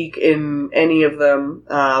biggest beak in any of them.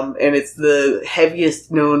 And it's the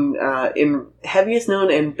heaviest known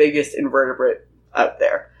and biggest invertebrate out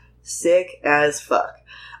there. Sick as fuck.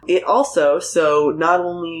 It also, so not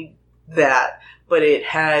only that, but it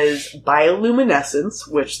has bioluminescence,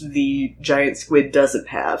 which the giant squid doesn't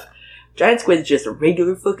have. Giant squid's just a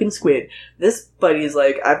regular fucking squid. This buddy's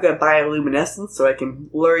I've got bioluminescence so I can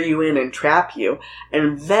lure you in and trap you.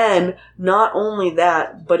 And then, not only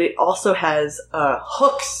that, but it also has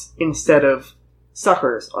hooks instead of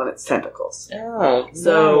suckers on its tentacles. Oh,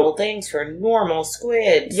 so normal things for normal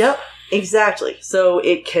squids. Yep, exactly. So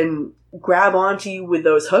it can grab onto you with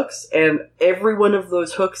those hooks, and every one of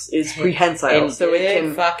those hooks is prehensile. And so it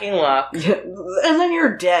can fucking luck. And then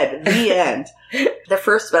you're dead. The end. The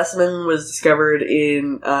first specimen was discovered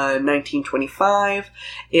in 1925,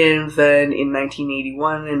 and then in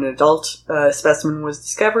 1981 an adult specimen was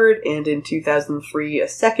discovered, and in 2003 a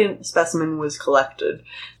second specimen was collected.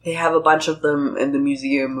 They have a bunch of them in the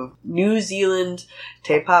Museum of New Zealand,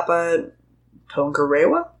 Te Papa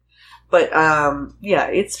Tongarewa. But,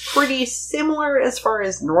 it's pretty similar as far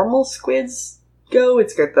as normal squids go.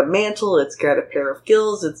 It's got the mantle, it's got a pair of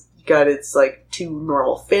gills, it's got its, 2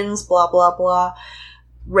 normal fins, blah, blah, blah.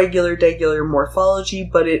 regular morphology,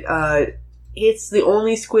 but it's the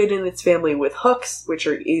only squid in its family with hooks, which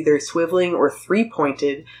are either swiveling or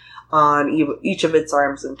three-pointed on each of its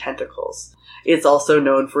arms and tentacles. It's also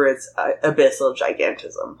known for its abyssal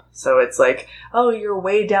gigantism. So it's like, oh, you're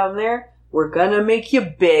way down there? We're gonna make you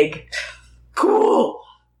big. Cool!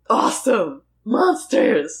 Awesome!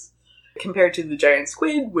 Monsters! Compared to the giant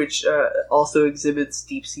squid, which also exhibits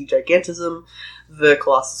deep-sea gigantism, the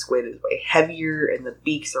colossal squid is way heavier, and the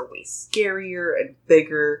beaks are way scarier and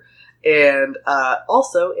bigger, and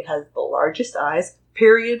also it has the largest eyes,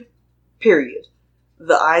 period.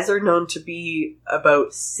 The eyes are known to be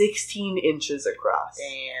about 16 inches across.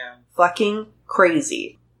 Damn. Fucking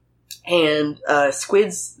crazy. And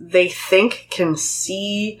squids, they think, can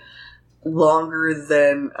see longer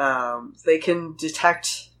than... they can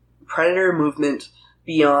detect predator movement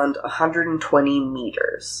beyond 120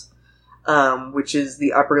 meters, which is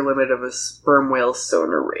the upper limit of a sperm whale's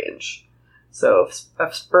sonar range. So if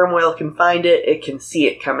a sperm whale can find it, it can see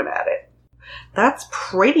it coming at it. That's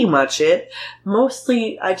pretty much it.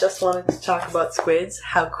 Mostly, I just wanted to talk about squids,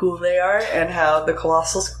 how cool they are, and how the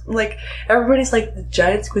colossal... Like, everybody's like, the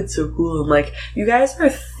giant squid's so cool. I'm like, you guys are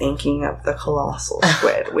thinking of the colossal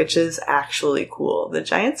squid, which is actually cool. The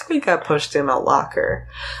giant squid got pushed in a locker.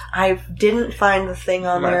 I didn't find the thing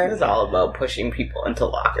on there. It's all about pushing people into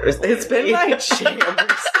lockers. It's been my jam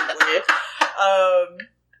recently.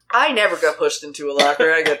 I never got pushed into a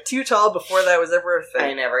locker. I got too tall before that was ever a thing.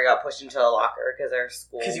 I never got pushed into a locker because our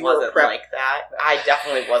school wasn't like that. I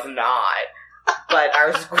definitely was not. But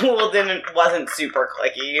our school wasn't super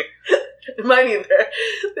cliquey. Mine either.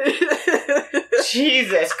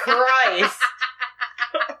 Jesus Christ.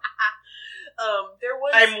 There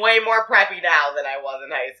was... I'm way more preppy now than I was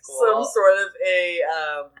in high school. Some sort of a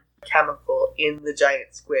chemical in the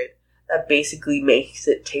giant squid that basically makes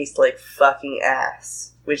it taste like fucking ass.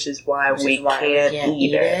 Which is why we can't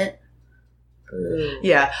eat it.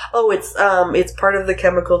 Yeah. Oh, it's part of the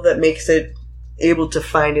chemical that makes it able to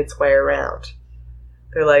find its way around.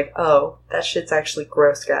 They're like, oh, that shit's actually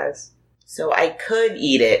gross, guys. So I could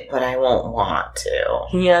eat it, but I won't want to.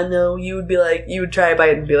 Yeah, no, you would try a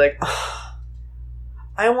bite and be like, oh,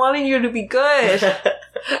 I wanted you to be good.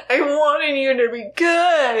 I wanted you to be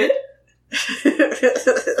good.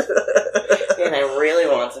 And I really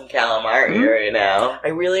want some calamari right now. I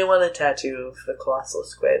really want a tattoo of the colossal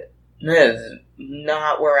squid. This is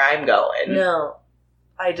not where I'm going. No,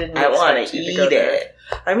 I didn't. I want to eat it.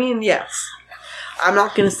 I mean, yes. I'm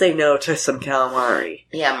not going to say no to some calamari.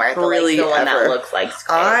 Yeah, Martha really likes the one that looks like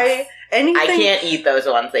squid. I can't eat those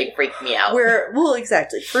ones. They freak me out. Well,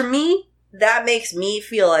 exactly. For me, that makes me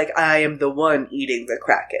feel like I am the one eating the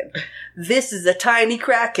kraken. This is a tiny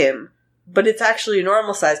kraken. But it's actually a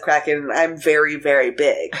normal-sized kraken, and I'm very, very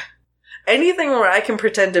big. Anything where I can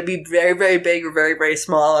pretend to be very, very big or very, very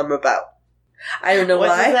small, I'm about. I don't know why.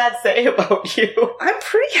 What does that say about you? I'm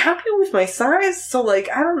pretty happy with my size, so, I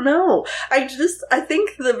don't know. I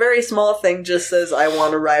think the very small thing just says I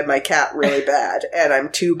want to ride my cat really bad, and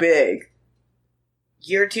I'm too big.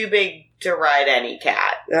 You're too big to ride any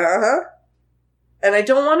cat. Uh-huh. And I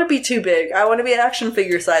don't want to be too big. I want to be action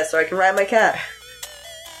figure size so I can ride my cat.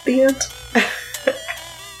 The end.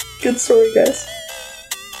 Good story, guys.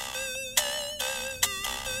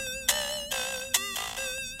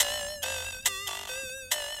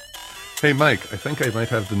 Hey, Mike, I think I might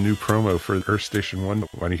have the new promo for Earth Station 1.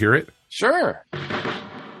 Want to hear it? Sure.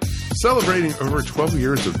 Celebrating over 12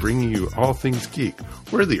 years of bringing you all things geek,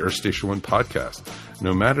 we're the Earth Station 1 podcast.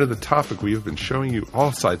 No matter the topic, we have been showing you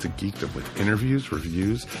all sides of geekdom with interviews,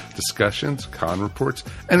 reviews, discussions, con reports,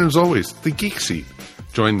 and as always, the Geek Seat.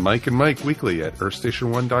 Join Mike and Mike weekly at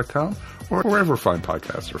earthstation1.com or wherever fine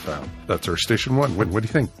podcasts are found. That's Earth Station 1. What do you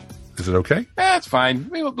think? Is it okay? That's fine.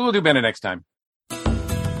 We'll do better next time.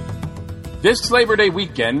 This Labor Day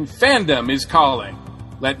weekend, fandom is calling.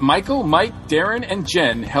 Let Michael, Mike, Darren, and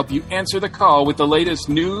Jen help you answer the call with the latest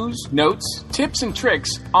news, notes, tips, and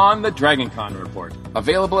tricks on the DragonCon Report.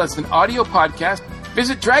 Available as an audio podcast,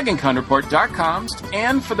 visit DragonConReport.com,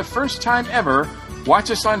 and for the first time ever,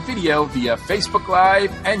 watch us on video via Facebook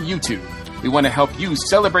Live and YouTube. We want to help you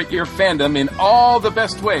celebrate your fandom in all the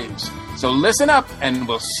best ways. So listen up, and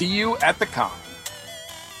we'll see you at the con.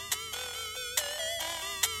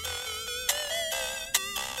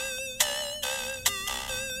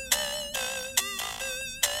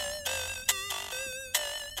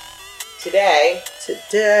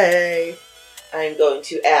 Today, I'm going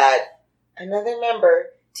to add another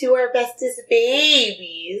member to our Bestest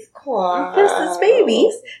Babies. Aww. Bestest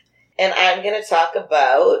Babies. And I'm going to talk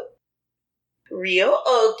about Ryo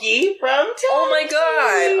Oki from Toy Oh my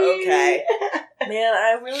god! Okay. Man,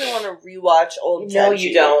 I really want to rewatch old Tenchi. No,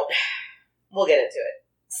 you don't. We'll get into it.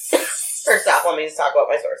 First off, let me just talk about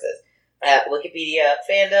my sources. Wikipedia,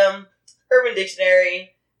 Fandom, Urban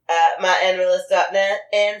Dictionary, myanimalist.net,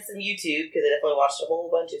 and some YouTube, because I definitely watched a whole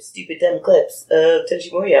bunch of stupid dumb clips of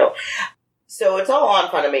Tenchi Muyo. So it's all on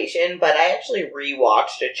Funimation, but I actually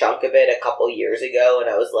rewatched a chunk of it a couple years ago, and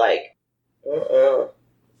I was like, Well,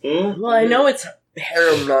 I know it's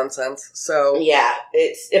harem nonsense, so... Yeah,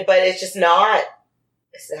 but it's just not...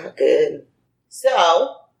 It's not good.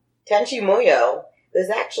 So, Tenchi Muyo was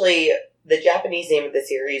actually... The Japanese name of the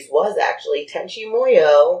series was actually Tenchi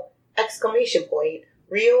Muyo!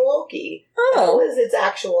 Ryo-Oki. Oh. That was its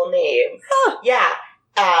actual name. Huh. Yeah.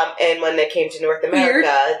 And when it came to North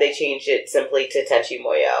America, they changed it simply to Tenchi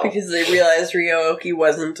Muyo. Because they realized Ryo-Oki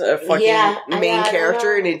wasn't a fucking main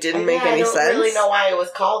character and it didn't make any sense. I don't really know why it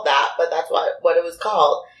was called that, but that's what it was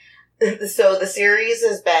called. So the series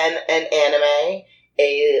has been an anime,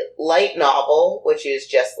 a light novel, which is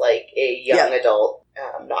just like a young adult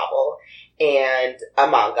novel, and a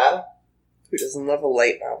manga. Who doesn't love a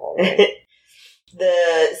light novel, right?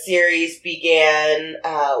 The series began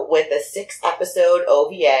with a 6-episode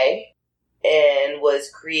OVA and was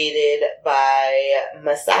created by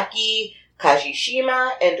Masaki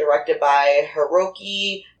Kajishima and directed by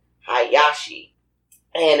Hiroki Hayashi.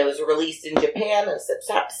 And it was released in Japan on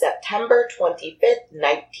September 25th,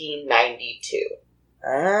 1992.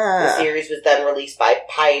 The series was then released by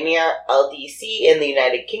Pioneer LDC in the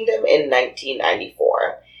United Kingdom in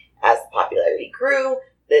 1994. As the popularity grew,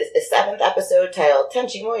 the 7th episode, titled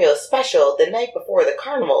Tenchi Muyo Special, The Night Before the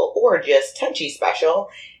Carnival, or just Tenchi Special,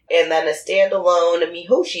 and then a standalone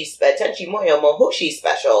Tenchi Muyo Mihoshi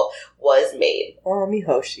Special was made. Oh,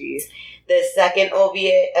 Mihoshi. The second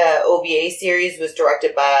OVA series was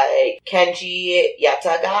directed by Kenji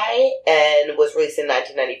Yatagai and was released in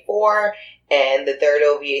 1994. And the third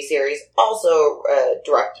OVA series, also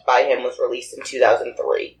directed by him, was released in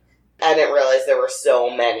 2003. I didn't realize there were so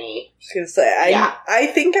many. I was going to say, I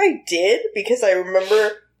think I did, because I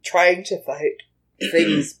remember trying to fight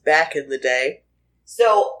things back in the day.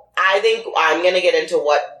 So, I think I'm going to get into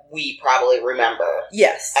what we probably remember.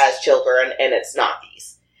 Yes. As children, and it's not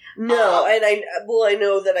these. No, and I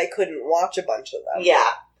know that I couldn't watch a bunch of them.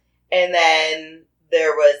 Yeah. And then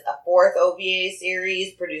there was a 4th OVA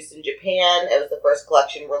series produced in Japan. It was the first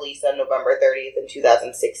collection released on November 30th in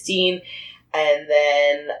 2016. And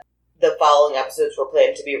then the following episodes were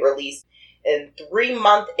planned to be released in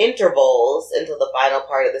 3-month intervals until the final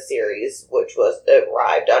part of the series, which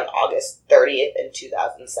arrived on August 30th in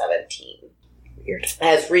 2017. Weird.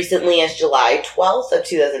 As recently as July 12th of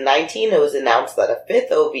 2019, it was announced that a 5th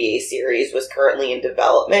OVA series was currently in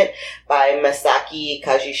development by Masaki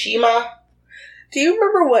Kajishima. Do you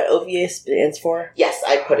remember what OVA stands for? Yes,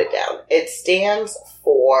 I put it down. It stands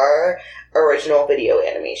for Original Video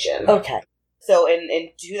Animation. Okay. So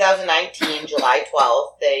in 2019, July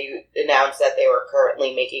 12th, they announced that they were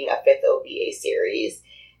currently making a 5th OVA series.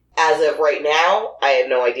 As of right now, I have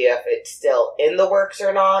no idea if it's still in the works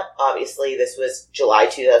or not. Obviously, this was July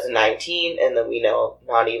 2019, and then we know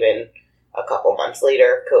not even a couple months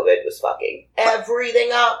later, COVID was fucking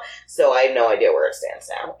everything up. So I have no idea where it stands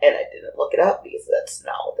now. And I didn't look it up because that's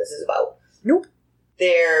not what this is about. Nope.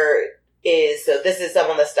 So this is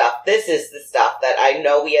some of the stuff. This is the stuff that I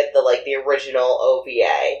know we had the original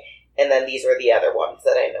OVA. And then these were the other ones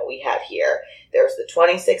that I know we had here. There was the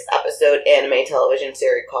 26th episode anime television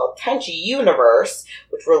series called Tenchi Universe,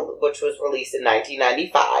 which was released in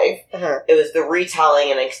 1995. Uh-huh. It was the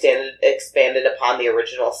retelling and expanded upon the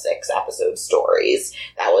original 6-episode stories.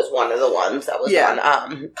 That was one of the ones that was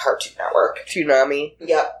on Cartoon Network. Toonami.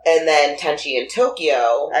 Yep. And then Tenchi in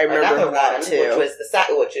Tokyo. I remember that too. Which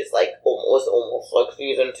is almost like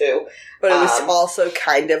season 2. But it was also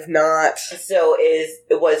kind of not. So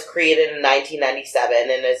it was created in 1997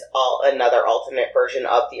 and is another alternate version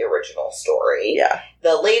of the original story. Yeah.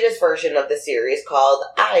 The latest version of the series, called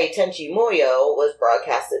Ai Tenchi Muyo, was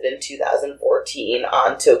broadcasted in 2014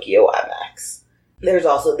 on Tokyo MX. There's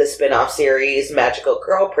also the spin-off series Magical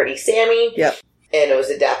Girl Pretty Sammy. Yep. And it was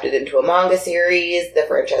adapted into a manga series. The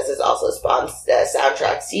franchise has also spawned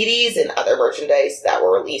soundtrack CDs and other merchandise that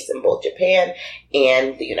were released in both Japan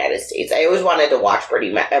and the United States. I always wanted to watch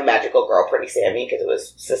Magical Girl Pretty Sammy because it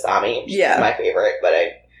was Sasami. She's my favorite. But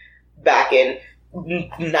back in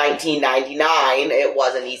 1999, it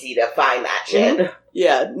wasn't easy to find that shit. Mm-hmm.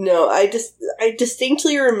 Yeah, no, I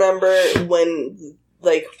distinctly remember when,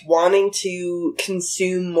 wanting to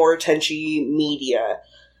consume more Tenchi media.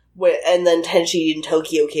 And then Tenchi in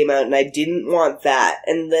Tokyo came out, and I didn't want that.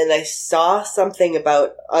 And then I saw something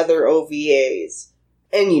about other OVAs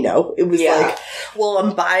And, it was like, well,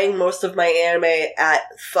 I'm buying most of my anime at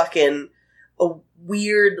fucking a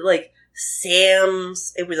weird, like,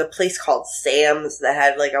 Sam's. It was a place called Sam's that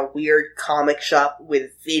had, like, a weird comic shop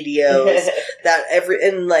with videos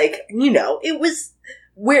it was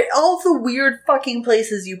where all the weird fucking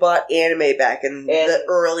places you bought anime back in the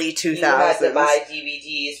early 2000s. You had to buy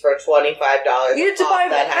DVDs for $25. You had to buy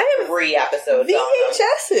that had 3 episodes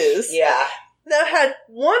VHSs. Yeah. That had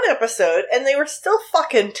 1 episode, and they were still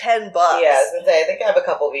fucking $10. Yeah, I was gonna say, I think I have a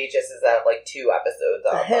couple VHSs that have like 2 episodes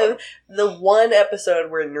on them. The 1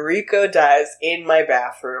 episode where Noriko dies in my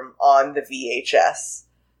bathroom on the VHS.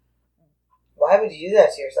 Why would you do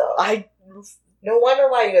that to yourself? No wonder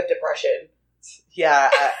why you have depression. Yeah,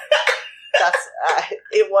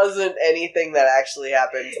 it wasn't anything that actually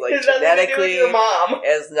happened, like, genetically. It has nothing to do with your mom. It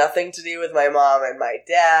has nothing to do with my mom and my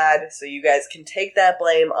dad, so you guys can take that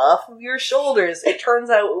blame off of your shoulders. It turns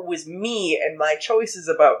out it was me and my choices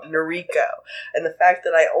about Noriko, and the fact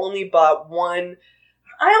that I only bought one.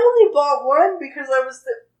 I only bought one because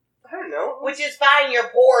I don't know. Which is fine, you're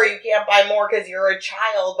poor, you can't buy more because you're a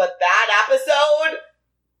child, but that episode?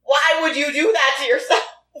 Why would you do that to yourself?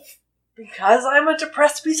 Because I'm a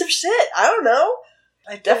depressed piece of shit. I don't know.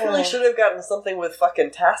 I definitely should have gotten something with fucking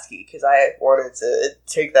Tasky, because I wanted to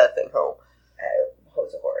take that thing home.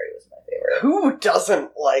 Hosehori was my favorite. Who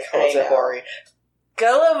doesn't like Hosehori?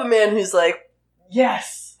 Gotta love a man who's like,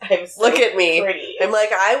 yes, look at me. Pretty. I'm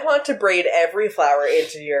like, I want to braid every flower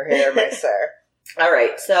into your hair, my sir.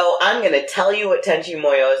 Alright, so I'm going to tell you what Tenchi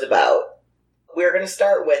Muyo is about. We're going to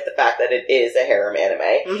start with the fact that it is a harem anime.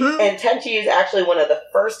 Mm-hmm. And Tenchi is actually one of the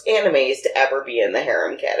first animes to ever be in the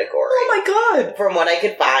harem category. Oh my god! From what I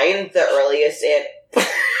could find, the earliest I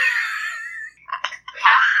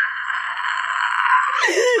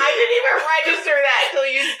didn't even register that until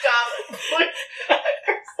you stopped.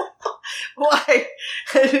 Why?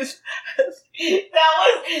 That was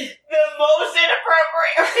the most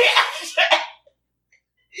inappropriate reaction.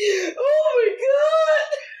 Oh my god!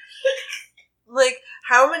 Like,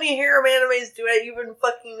 how many harem animes do I even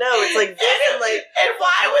fucking know? It's like this and like... And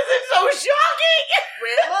why was it so shocking?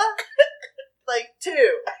 Ranma? Like, 2.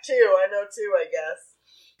 I know 2, I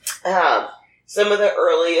guess. Some of the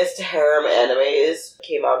earliest harem animes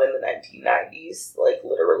came out in the 1990s, like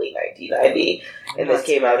literally 1990. And this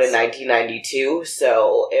came out in 1992,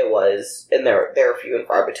 so it was... And they're few and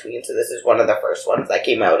far between, so this is one of the first ones that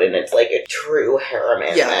came out, and it's like a true harem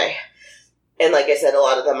anime. Yeah. And like I said, a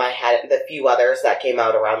lot of them the few others that came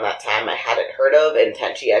out around that time I hadn't heard of, and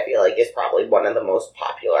Tenchi I feel like is probably one of the most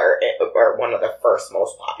popular, or one of the first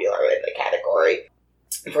most popular in the category.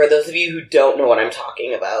 For those of you who don't know what I'm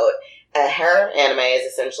talking about, a harem anime is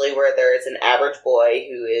essentially where there is an average boy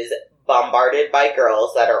who is bombarded by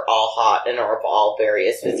girls that are all hot and are of all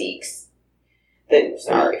various physiques.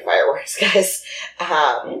 Sorry, fireworks, guys.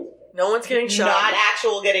 No one's getting shot. Not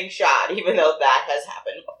actual getting shot, even though that has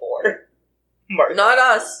happened before. Martha. Not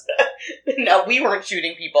us. No, we weren't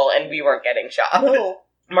shooting people and we weren't getting shot. No.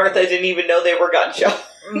 Martha didn't even know they were gunshot.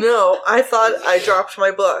 No, I thought I dropped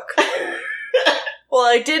my book. Well,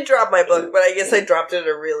 I did drop my book, but I guess I dropped it at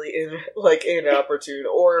a really inopportune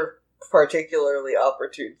or particularly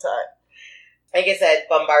opportune time. Like I said,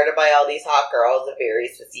 bombarded by all these hot girls of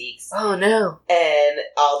various physiques. Oh no. And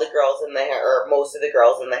all the girls in the harem, or most of the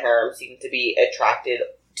girls in the harem seem to be attracted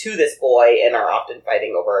to this boy and are often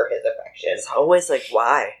fighting over his affection. It's always like,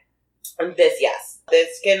 why?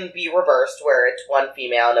 This can be reversed where it's one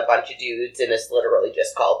female and a bunch of dudes, and it's literally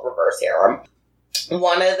just called reverse harem.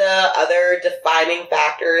 One of the other defining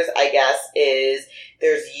factors, I guess, is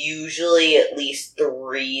there's usually at least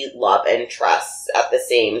 3 love interests at the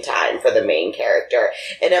same time for the main character.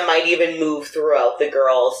 And it might even move throughout the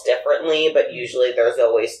girls differently, but usually there's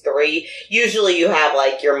always 3. Usually you have,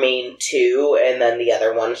 like, your main 2, and then the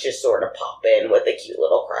other ones just sort of pop in with a cute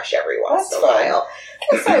little crush every once in a while.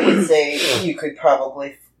 I guess I would say you could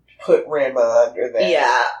probably put Ranma under that.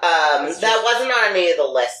 Yeah, that wasn't on any of the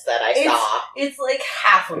lists that I saw. It's like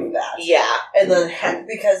half of that. Yeah. And then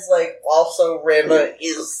because, like, also Ranma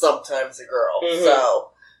is sometimes a girl, mm-hmm.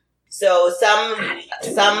 So some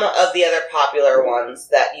of the other popular ones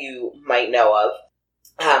that you might know of,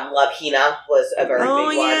 Love Hina was a very big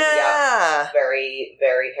one. Yeah. Very,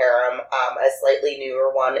 very harem. A slightly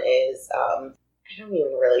newer one is, I don't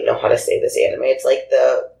even really know how to say this anime. It's like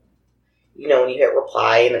when you hit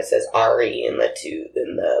reply and it says Ari in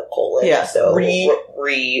the Polish. Yeah. So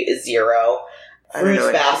Re-Zero.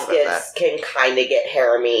 Fruits Baskets can kind of get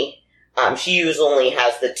harem-y. She usually only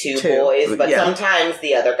has the two boys, but sometimes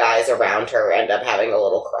the other guys around her end up having a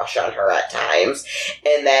little crush on her at times.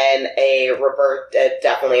 And then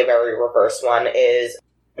definitely a very reverse one is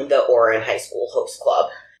the Orin High School Host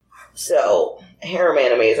Club. So, harem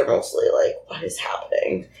animes are mostly like, what is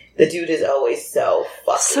happening? The dude is always so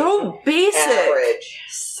fucking average.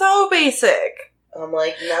 So basic. I'm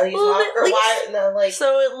like, now he's hot girl. Why? No, like,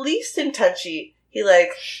 so at least in Tenchi, he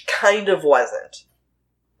like kind of wasn't.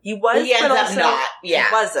 He was, he ends but up also not. Yeah,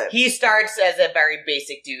 he wasn't. He starts as a very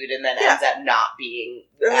basic dude, and then ends up not being.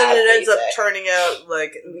 And then it ends up turning out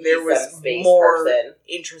like there was more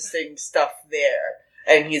interesting stuff there,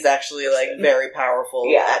 and he's actually like very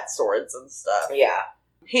powerful at swords and stuff. Yeah,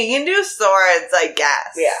 he can do swords, I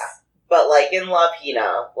guess. Yeah, but like in La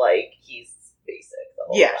Pina, like he's basic the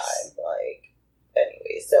whole time. Like,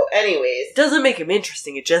 anyways, doesn't make him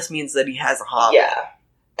interesting. It just means that he has a hobby. Yeah.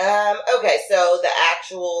 Okay, so the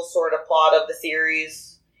actual sort of plot of the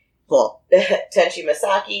series. Cool. Tenchi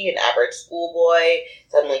Masaki, an average schoolboy,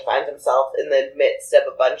 suddenly finds himself in the midst of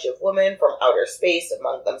a bunch of women from outer space,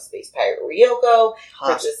 among them space pirate Ryoko,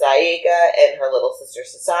 Princess Ayeka, and her little sister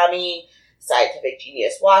Sasami, scientific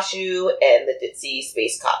genius Washu, and the ditzy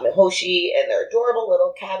space cop Mihoshi, and their adorable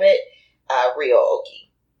little Cabot,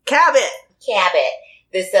 Ryo-Oki. Cabot!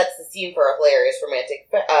 This sets the scene for a hilarious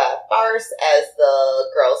romantic farce as the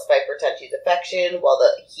girls fight for Tenchi's affection while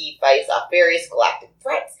he fights off various galactic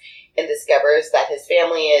threats and discovers that his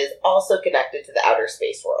family is also connected to the outer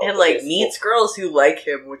space world. And, like, meets girls who like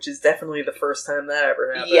him, which is definitely the first time that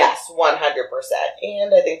ever happened. Yes, 100%.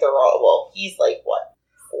 And I think they're all, he's like, what,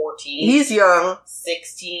 14? He's young.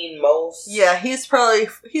 16 most. Yeah, he's probably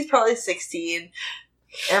 16.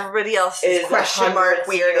 Everybody else is question mark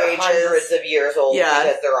weird ages. Hundreds of years old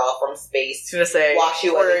because they're all from space. I was gonna say,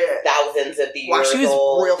 Washu is thousands of the years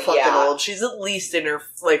old. Washu's real fucking old. She's at least in her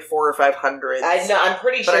like 400 or 500. I'm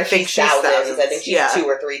pretty sure she's thousands. I think she's 2,000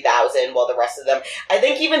 or 3,000. While the rest of them, I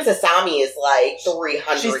think even Sasami is like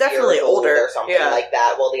 300. She's definitely years old older or something like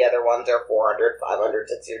that. While the other ones are 400, 500,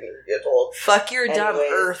 600 years old. Fuck your dumb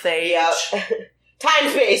Earth age. Yep. Time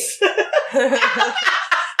space.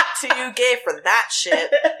 Too gay for that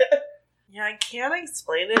shit. Yeah, I can't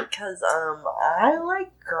explain it because I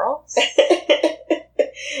like girls.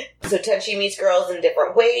 So Tenchi meets girls in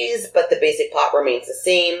different ways, but the basic plot remains the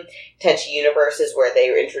same. Tenchi Universe is where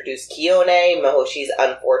they introduce Kiyone, Mahoshi's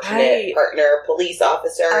unfortunate partner, police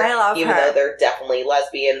officer. I love even though they're definitely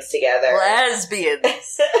lesbians together. Lesbians.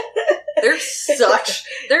 They're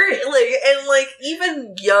like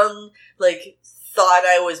even young, like, thought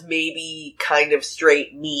I was maybe kind of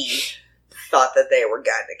straight me, thought that they were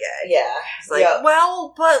kinda gay. Yeah. It's like,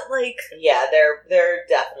 well, but like... Yeah, they're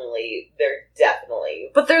definitely...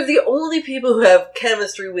 But they're the only people who have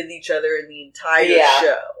chemistry with each other in the entire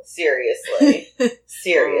show. Seriously.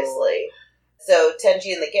 Seriously. So,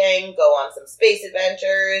 Tenchi and the gang go on some space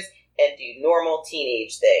adventures and do normal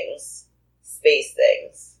teenage things. Space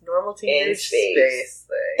things. Normal teenage space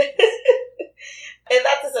things. And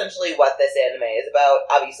that's essentially what this anime is about.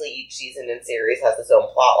 Obviously, each season and series has its own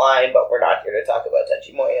plot line, but we're not here to talk about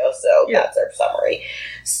Tenchi Muyo, so that's our summary.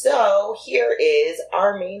 So, here is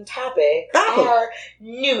our main topic. Our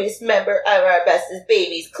newest member of our Bestest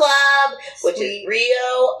Babies Club, which is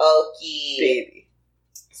Ryo-Oki. Baby.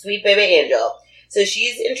 Sweet baby angel. So,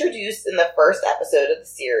 she's introduced in the first episode of the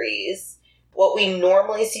series. What we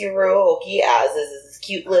normally see Ryo-Oki as is this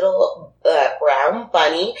cute little brown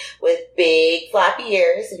bunny with big floppy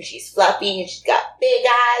ears, and she's fluffy, and she's got big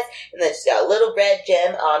eyes, and then she's got a little red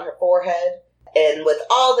gem on her forehead. And with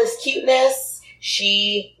all this cuteness,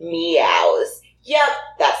 she meows. Yep,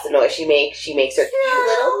 that's the noise she makes. She makes her cute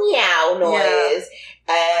little meow noise.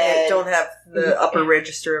 And I don't have the upper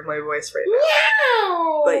register of my voice right now.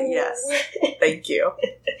 Meow! But yes, thank you.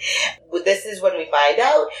 This is when we find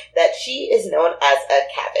out that she is known as a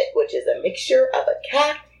Cabot, which is a mixture of a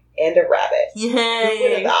cat and a rabbit. Yay! Who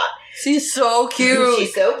would have thought? She's so cute.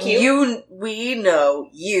 She's so cute. We know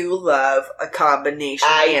you love a combination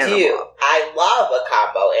animal. I do. I love a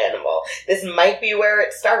combo animal. This might be where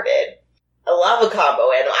it started. I love a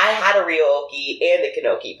combo animal. I had a Ryo-Oki and a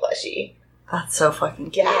Kanoki plushie. That's so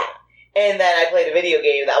fucking cute. Yeah. And then I played a video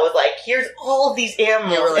game that was like, here's all of these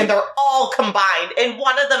animals, and they're all combined, and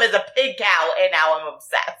one of them is a pig cow, and now I'm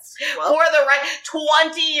obsessed. Well, For the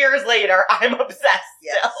 20 years later, I'm obsessed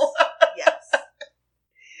still. Yes.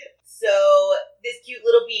 So, this cute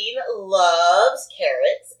little bean loves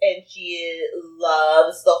carrots, and she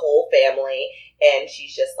loves the whole family, and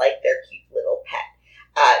she's just like their cute little pet.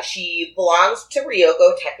 She belongs to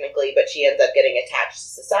Ryoko, technically, but she ends up getting attached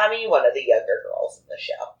to Sasami, one of the younger girls in the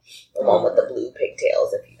show. The one with the blue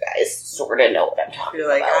pigtails, if you guys to know what I'm talking You're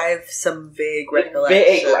like, about. I have some vague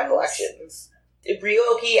recollections.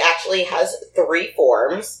 Ryuoki actually has 3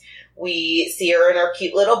 forms. We see her in her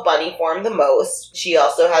cute little bunny form the most. She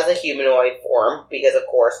also has a humanoid form, because of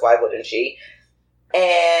course, why wouldn't she?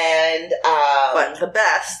 And, but the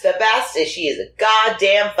best is she is a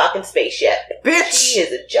goddamn fucking spaceship. Bitch! She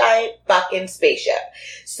is a giant fucking spaceship.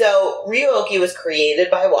 So, Ryuoki was created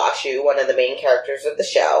by Washu, one of the main characters of the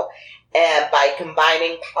show, and by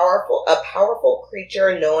combining a powerful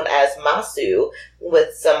creature known as Masu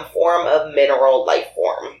with some form of mineral life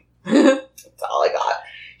form. That's all I got.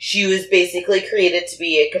 She was basically created to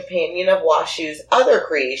be a companion of Washu's other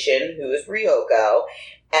creation, who is Ryoko,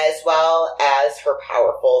 as well as her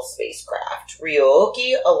powerful spacecraft.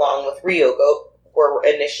 Ryuoki, along with Ryoko, were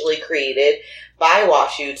initially created by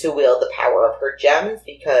Washu to wield the power of her gems,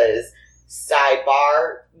 because,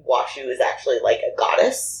 sidebar, Washu is actually like a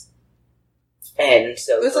goddess. And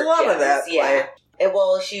so there's a lot gems, of that. Yeah. And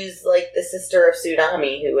well, she's like the sister of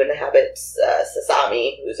Tsunami, who inhabits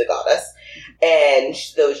Sasami, who's a goddess. And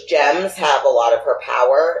those gems have a lot of her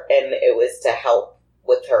power, and it was to help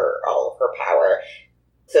with all of her power.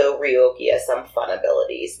 So Ryuoki has some fun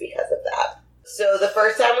abilities because of that. So the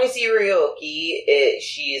first time we see Ryuoki,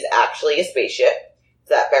 she's actually a spaceship. It's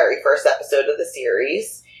that very first episode of the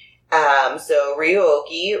series. So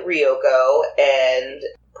Ryuoki, Ryoko, and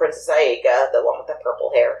Princess Ayaka, the one with the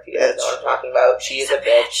purple hair, if you guys know what I'm talking about. She's a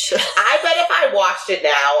bitch. I bet if I watched it now,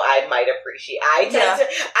 I might appreciate it.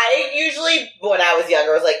 I usually, when I was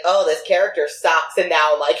younger, was like, oh, this character sucks, and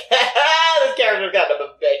now I'm like, this character's kind of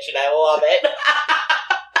a bitch, and I love it.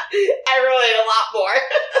 I relate a lot more.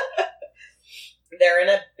 They're in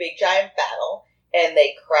a big giant battle, and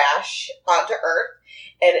they crash onto Earth,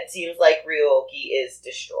 and it seems like Ryuoki is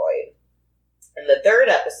destroyed. In the 3rd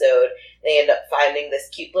episode, they end up finding this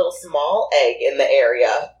cute little small egg in the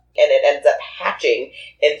area, and it ends up hatching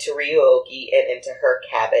into Ryuoki and into her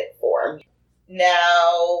Cabot form.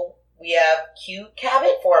 Now, we have cute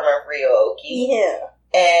Cabot form of Ryuoki. Yeah.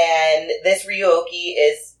 And this Ryuoki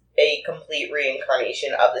is a complete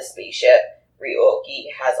reincarnation of the spaceship.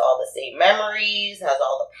 Ryuoki has all the same memories, has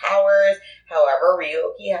all the powers. However,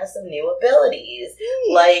 Ryuoki has some new abilities.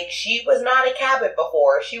 Like, she was not a Cabot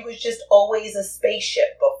before. She was just always a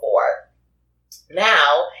spaceship before.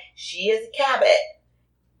 Now, she is a Cabot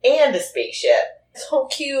and a spaceship. So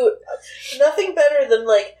cute. Nothing better than,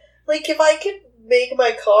 like if I could make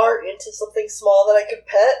my car into something small that I could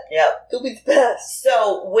pet, Yep. it'll be the best.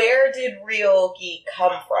 So, where did Ryuoki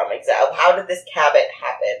come from exactly? How did this Cabot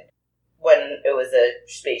happen when it was a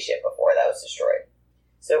spaceship before that was destroyed?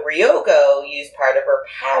 So Ryoko used part of her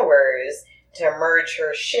powers to merge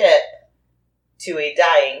her ship to a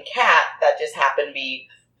dying cat that just happened to be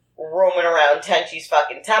roaming around Tenchi's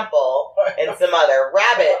fucking temple, and some other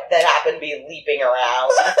rabbit that happened to be leaping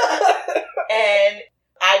around. And,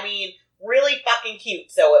 I mean, really fucking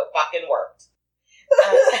cute, so it fucking worked.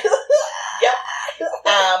 Yep.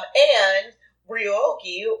 And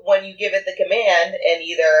Ryuoki, when you give it the command and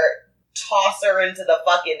either toss her into the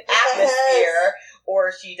fucking atmosphere,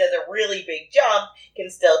 or she does a really big jump,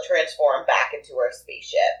 can still transform back into her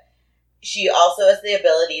spaceship. She also has the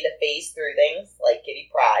ability to phase through things, like Kitty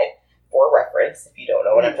Pryde, for reference, if you don't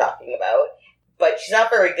know what I'm talking about. But she's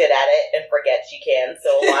not very good at it, and forgets she can, so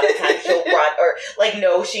a lot of times she'll run, or,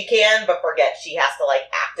 know she can, but forget she has to,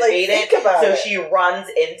 activate it. So she runs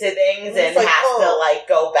into things and has to,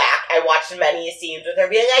 go back. I watched many scenes with her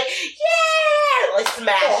being like, yeah!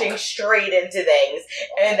 Smashing straight into things,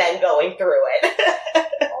 and then going through it.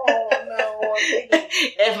 Oh, no.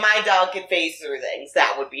 If my dog could phase through things,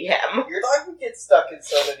 that would be him. Your dog would get stuck in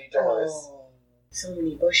so many doors. Oh. So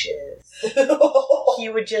many bushes. He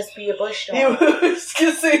would just be a bush dog. He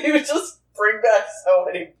would just bring back so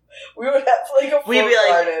many. We would have We'd be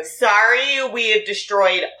like, sorry, we have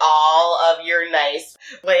destroyed all of your nice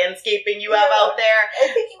landscaping you have out there. I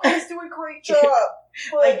think you guys do a great job.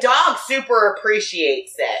 My dog super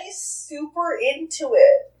appreciates it. He's super into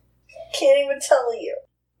it. Can't even tell you.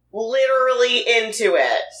 Literally into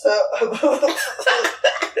it. So,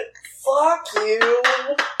 fuck you.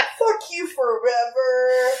 Fuck you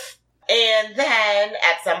forever. And then,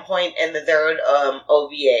 at some point in the 3rd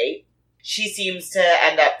OVA, she seems to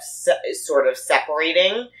end up sort of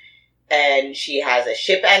separating, and she has a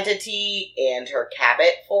ship entity and her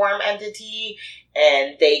Cabot form entity,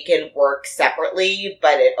 and they can work separately,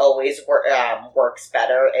 but it always works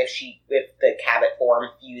better if the Cabot form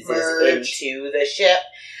fuses into the ship.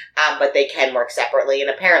 But they can work separately, and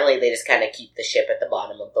apparently they just kind of keep the ship at the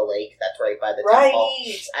bottom of the lake that's right by the temple.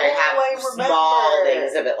 I have small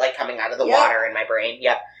things of it coming out of the water in my brain.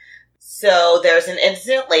 Yep. So there's an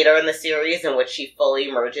incident later in the series in which she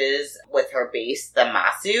fully merges with her base, the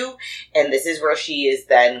Masu, and this is where she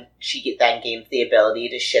then gains the ability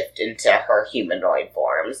to shift into her humanoid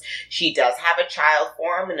forms. She does have a child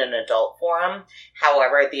form and an adult form.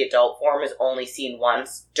 However, the adult form is only seen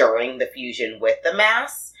once during the fusion with the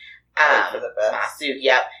Mass. For the best. Masu,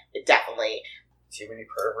 yep, definitely. Too many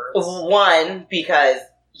perverts. One, because,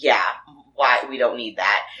 yeah, why we don't need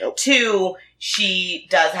that. Nope. 2, she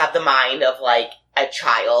does have the mind of, like, a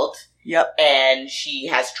child. Yep. And she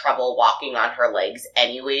has trouble walking on her legs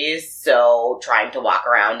anyways, so trying to walk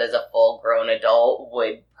around as a full-grown adult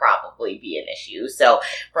would probably be an issue. So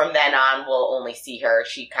from then on, we'll only see her.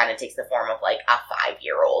 She kind of takes the form of, like, a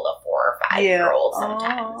 5-year-old, a 4 or 5-year-old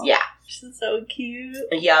sometimes. Aww. Yeah. She's so cute.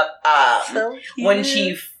 Yep. So cute. When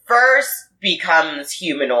she first becomes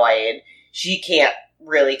humanoid, she can't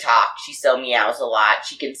really talk. She still meows a lot.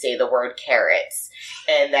 She can say the word carrots.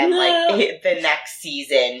 And then, like, the next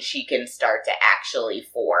season, she can start to actually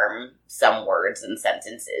form some words and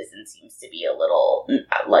sentences and seems to be a little,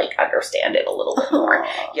 like, understand it a little bit more.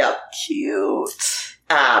 Yep. Cute.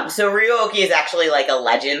 So Ryuoki is actually, like, a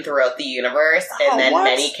legend throughout the universe, and then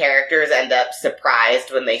many characters end up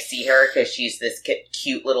surprised when they see her, because she's this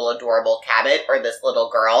cute little adorable cabot, or this little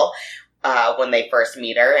girl, when they first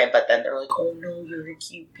meet her, but then they're like, oh no, you're a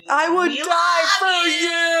cute baby. I would die for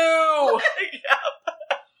you!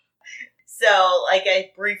 So, like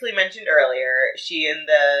I briefly mentioned earlier, she and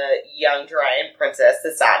the young Dryan princess,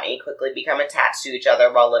 Sasami, quickly become attached to each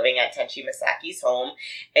other while living at Tenchi Masaki's home,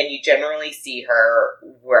 and you generally see her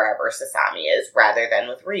wherever Sasami is, rather than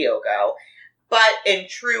with Ryoko. But in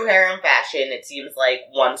true harem fashion, it seems like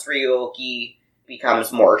once Ryuoki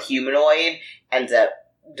becomes more humanoid, ends up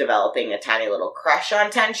developing a tiny little crush on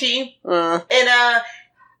Tenchi in a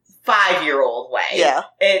 5-year-old way. Yeah.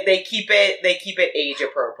 They keep it age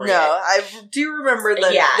appropriate. No, I do remember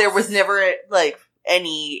that there was never, like,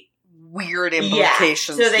 any weird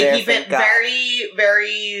implications. So they there, keep it very,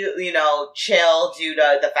 very, chill due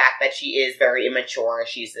to the fact that she is very immature.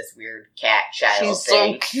 She's this weird cat child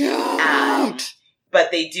thing. She's so cute. But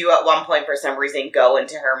they do at one point, for some reason, go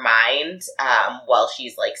into her mind while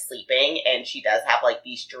she's, like, sleeping, and she does have, like,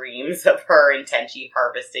 these dreams of her and Tenchi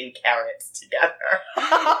harvesting carrots together. But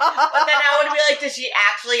then I would be like, does she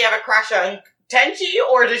actually have a crush on Tenchi,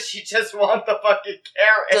 or does she just want the fucking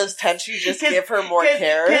carrots? Does Tenchi just give her more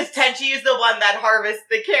carrots? Because Tenchi is the one that harvests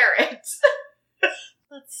the carrots.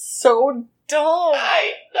 That's so dumb.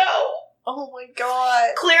 I know. Oh my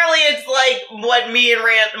god. Clearly it's like what me and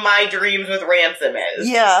my dreams with Ransom is.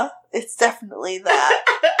 Yeah, it's definitely that.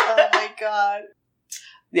 Oh my god.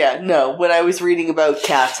 Yeah, no, when I was reading about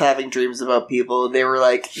cats having dreams about people, they were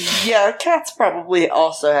like, yeah, cats probably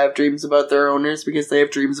also have dreams about their owners because they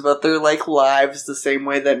have dreams about their, like, lives the same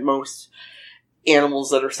way that most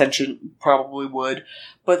animals that are sentient probably would.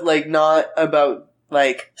 But, like, not about,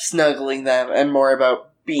 like, snuggling them and more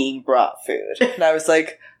about being brought food. And I was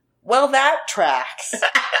like, well, that tracks.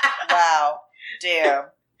 Wow. Damn.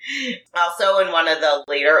 Also, in one of the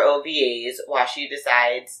later OVAs, Washi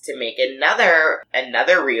decides to make another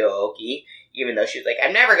Ryuoki, even though she was like,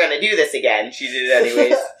 I'm never going to do this again. She did it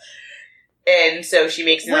anyways. And so she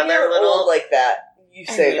makes another when you're little... old like that, you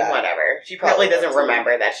say that. Whatever. She probably doesn't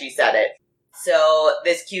remember that she said it. So,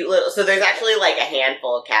 this cute little... So, there's actually, like, a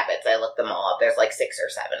handful of cabots. I looked them all up. There's, like, 6 or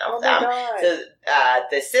 7 of them. God. So,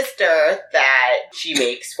 the sister that she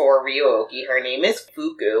makes for Ryuoki, her name is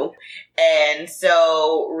Fuku. And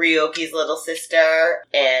so, Ryuoki's little sister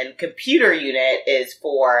and computer unit is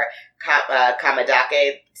for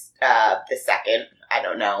Kamadake the second. I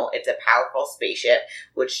don't know. It's a powerful spaceship,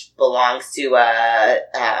 which belongs to Seina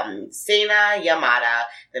Yamada,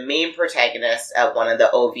 the main protagonist of one of the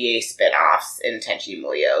OVA spin-offs in Tenchi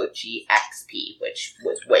Muyo, GXP, which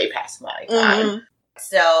was way past my time. Mm-hmm.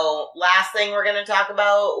 So, last thing we're going to talk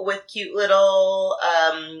about with cute little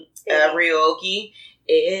Ryuoki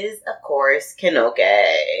is, of course,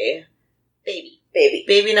 Kanoke.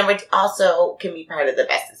 Baby number 2 also can be part of the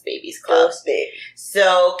Bestest Babies Club. Ghost baby.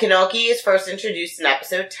 So, Kanoki is first introduced in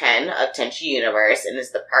episode 10 of Tenchi Universe and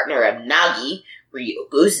is the partner of Nagi,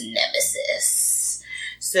 Ryuko's nemesis.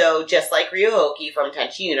 So, just like Ryuoki from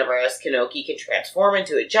Tenchi Universe, Kanoki can transform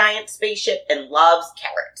into a giant spaceship and loves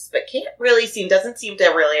carrots, but doesn't seem to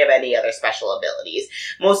really have any other special abilities.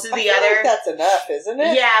 Most of the I feel other... like that's enough, isn't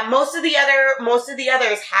it? Yeah, most of the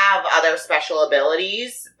others have other special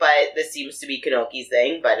abilities, but this seems to be Kanoki's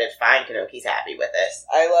thing, but it's fine. Kanoki's happy with this.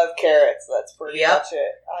 I love carrots. That's pretty much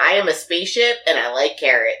it. I am a spaceship, and I like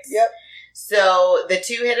carrots. Yep. So the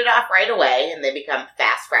two hit it off right away, and they become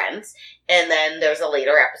fast friends. And then there's a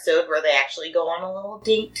later episode where they actually go on a little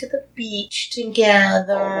date to the beach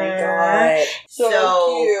together. Oh my god.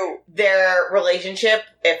 So cute. Their relationship,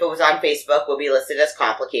 if it was on Facebook, would be listed as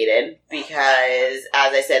complicated because,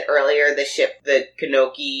 as I said earlier, the ship that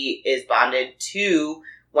Kanoki is bonded to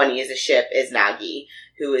when he is a ship is Nagi,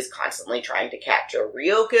 who is constantly trying to capture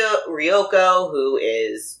Ryoko, who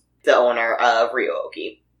is the owner of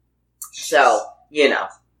Ryoki. So,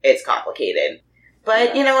 it's complicated.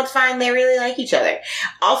 But, it's fine. They really like each other.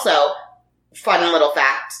 Also, fun little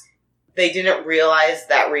fact, they didn't realize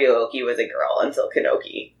that Ryoki was a girl until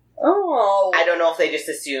Kanoki. Oh. I don't know if they just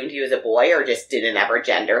assumed he was a boy or just didn't ever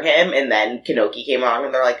gender him, and then Kanoki came along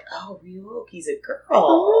and they're like, oh, Ryoki's a girl.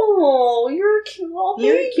 Oh, you're a cute little baby.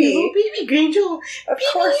 You're a cute little baby, Angel. Of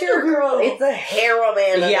course you're a girl. It's a harem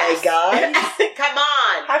anime, guys. Come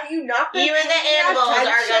on. Have you not been Even the animals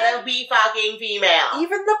are gonna be fucking female.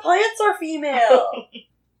 Even the plants are female.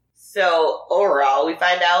 So, overall, we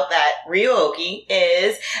find out that Ryoki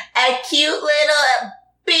is a cute little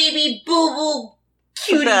baby boo-boo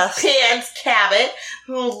cutie pants cabot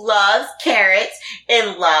who loves carrots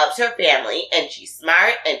and loves her family, and she's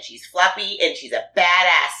smart and she's fluffy and she's a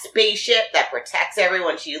badass spaceship that protects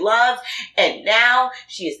everyone she loves, and now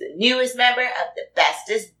she is the newest member of the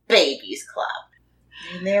Bestest Babies Club.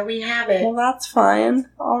 And there we have it. Well, that's fine.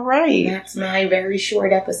 All right. That's my very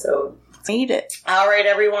short episode. Made it. All right,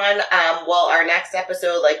 everyone. Well, our next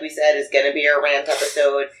episode, like we said, is going to be our rant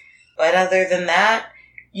episode. But other than that,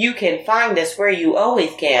 you can find us where you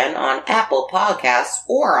always can on Apple Podcasts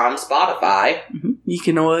or on Spotify. Mm-hmm. You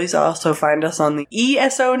can always also find us on the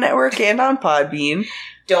ESO Network and on Podbean.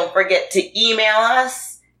 Don't forget to email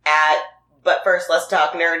us at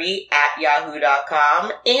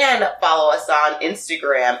butfirstlet'stalknerdy@yahoo.com and follow us on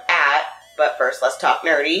Instagram at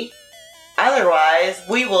butfirstlet'stalknerdy. Otherwise,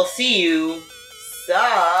 we will see you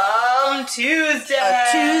some Tuesday. A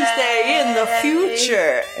Tuesday in the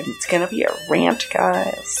future. And it's going to be a rant,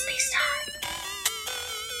 guys. Space time.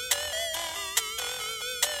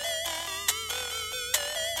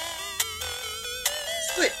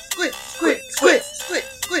 Squid, squid, squid, squid, squid,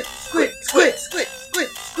 squid, squid, squid, squid, squid,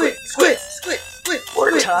 squid, squid, squid, squid.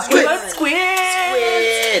 We're talking about squid.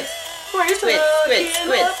 Squid. We're Squid, squid,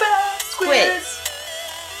 squid. about squid.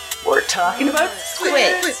 We're talking about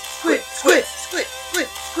Squid. Squid, squid, squid, squid, squid,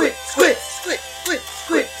 squid, squid, squid,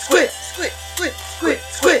 squid, squid, squid, squid, squid,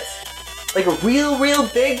 squid. like a real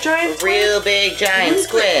big giant squid. Real big giant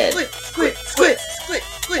squid. Squid, squid, squid, squid,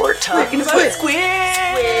 squid. We're talking about squid.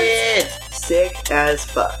 Squid. Sick as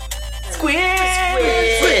fuck. Squid.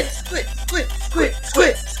 Squid. Squid, squid, squid,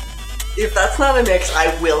 squid. If that's not a mix,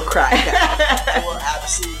 I will crack that. I will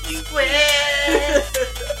absolutely. Squid.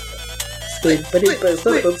 Squid, squid, squid, squid,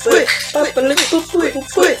 squid, squid, squid,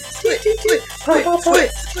 squid,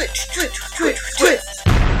 squid, squid, squid, squid.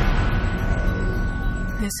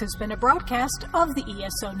 This has been a broadcast of the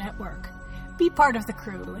ESO Network. Be part of the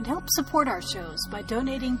crew and help support our shows by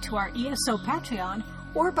donating to our ESO Patreon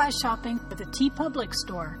or by shopping at the TeePublic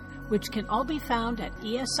store, which can all be found at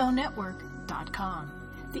esonetwork.com.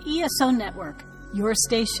 The ESO Network, your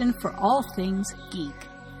station for all things geek.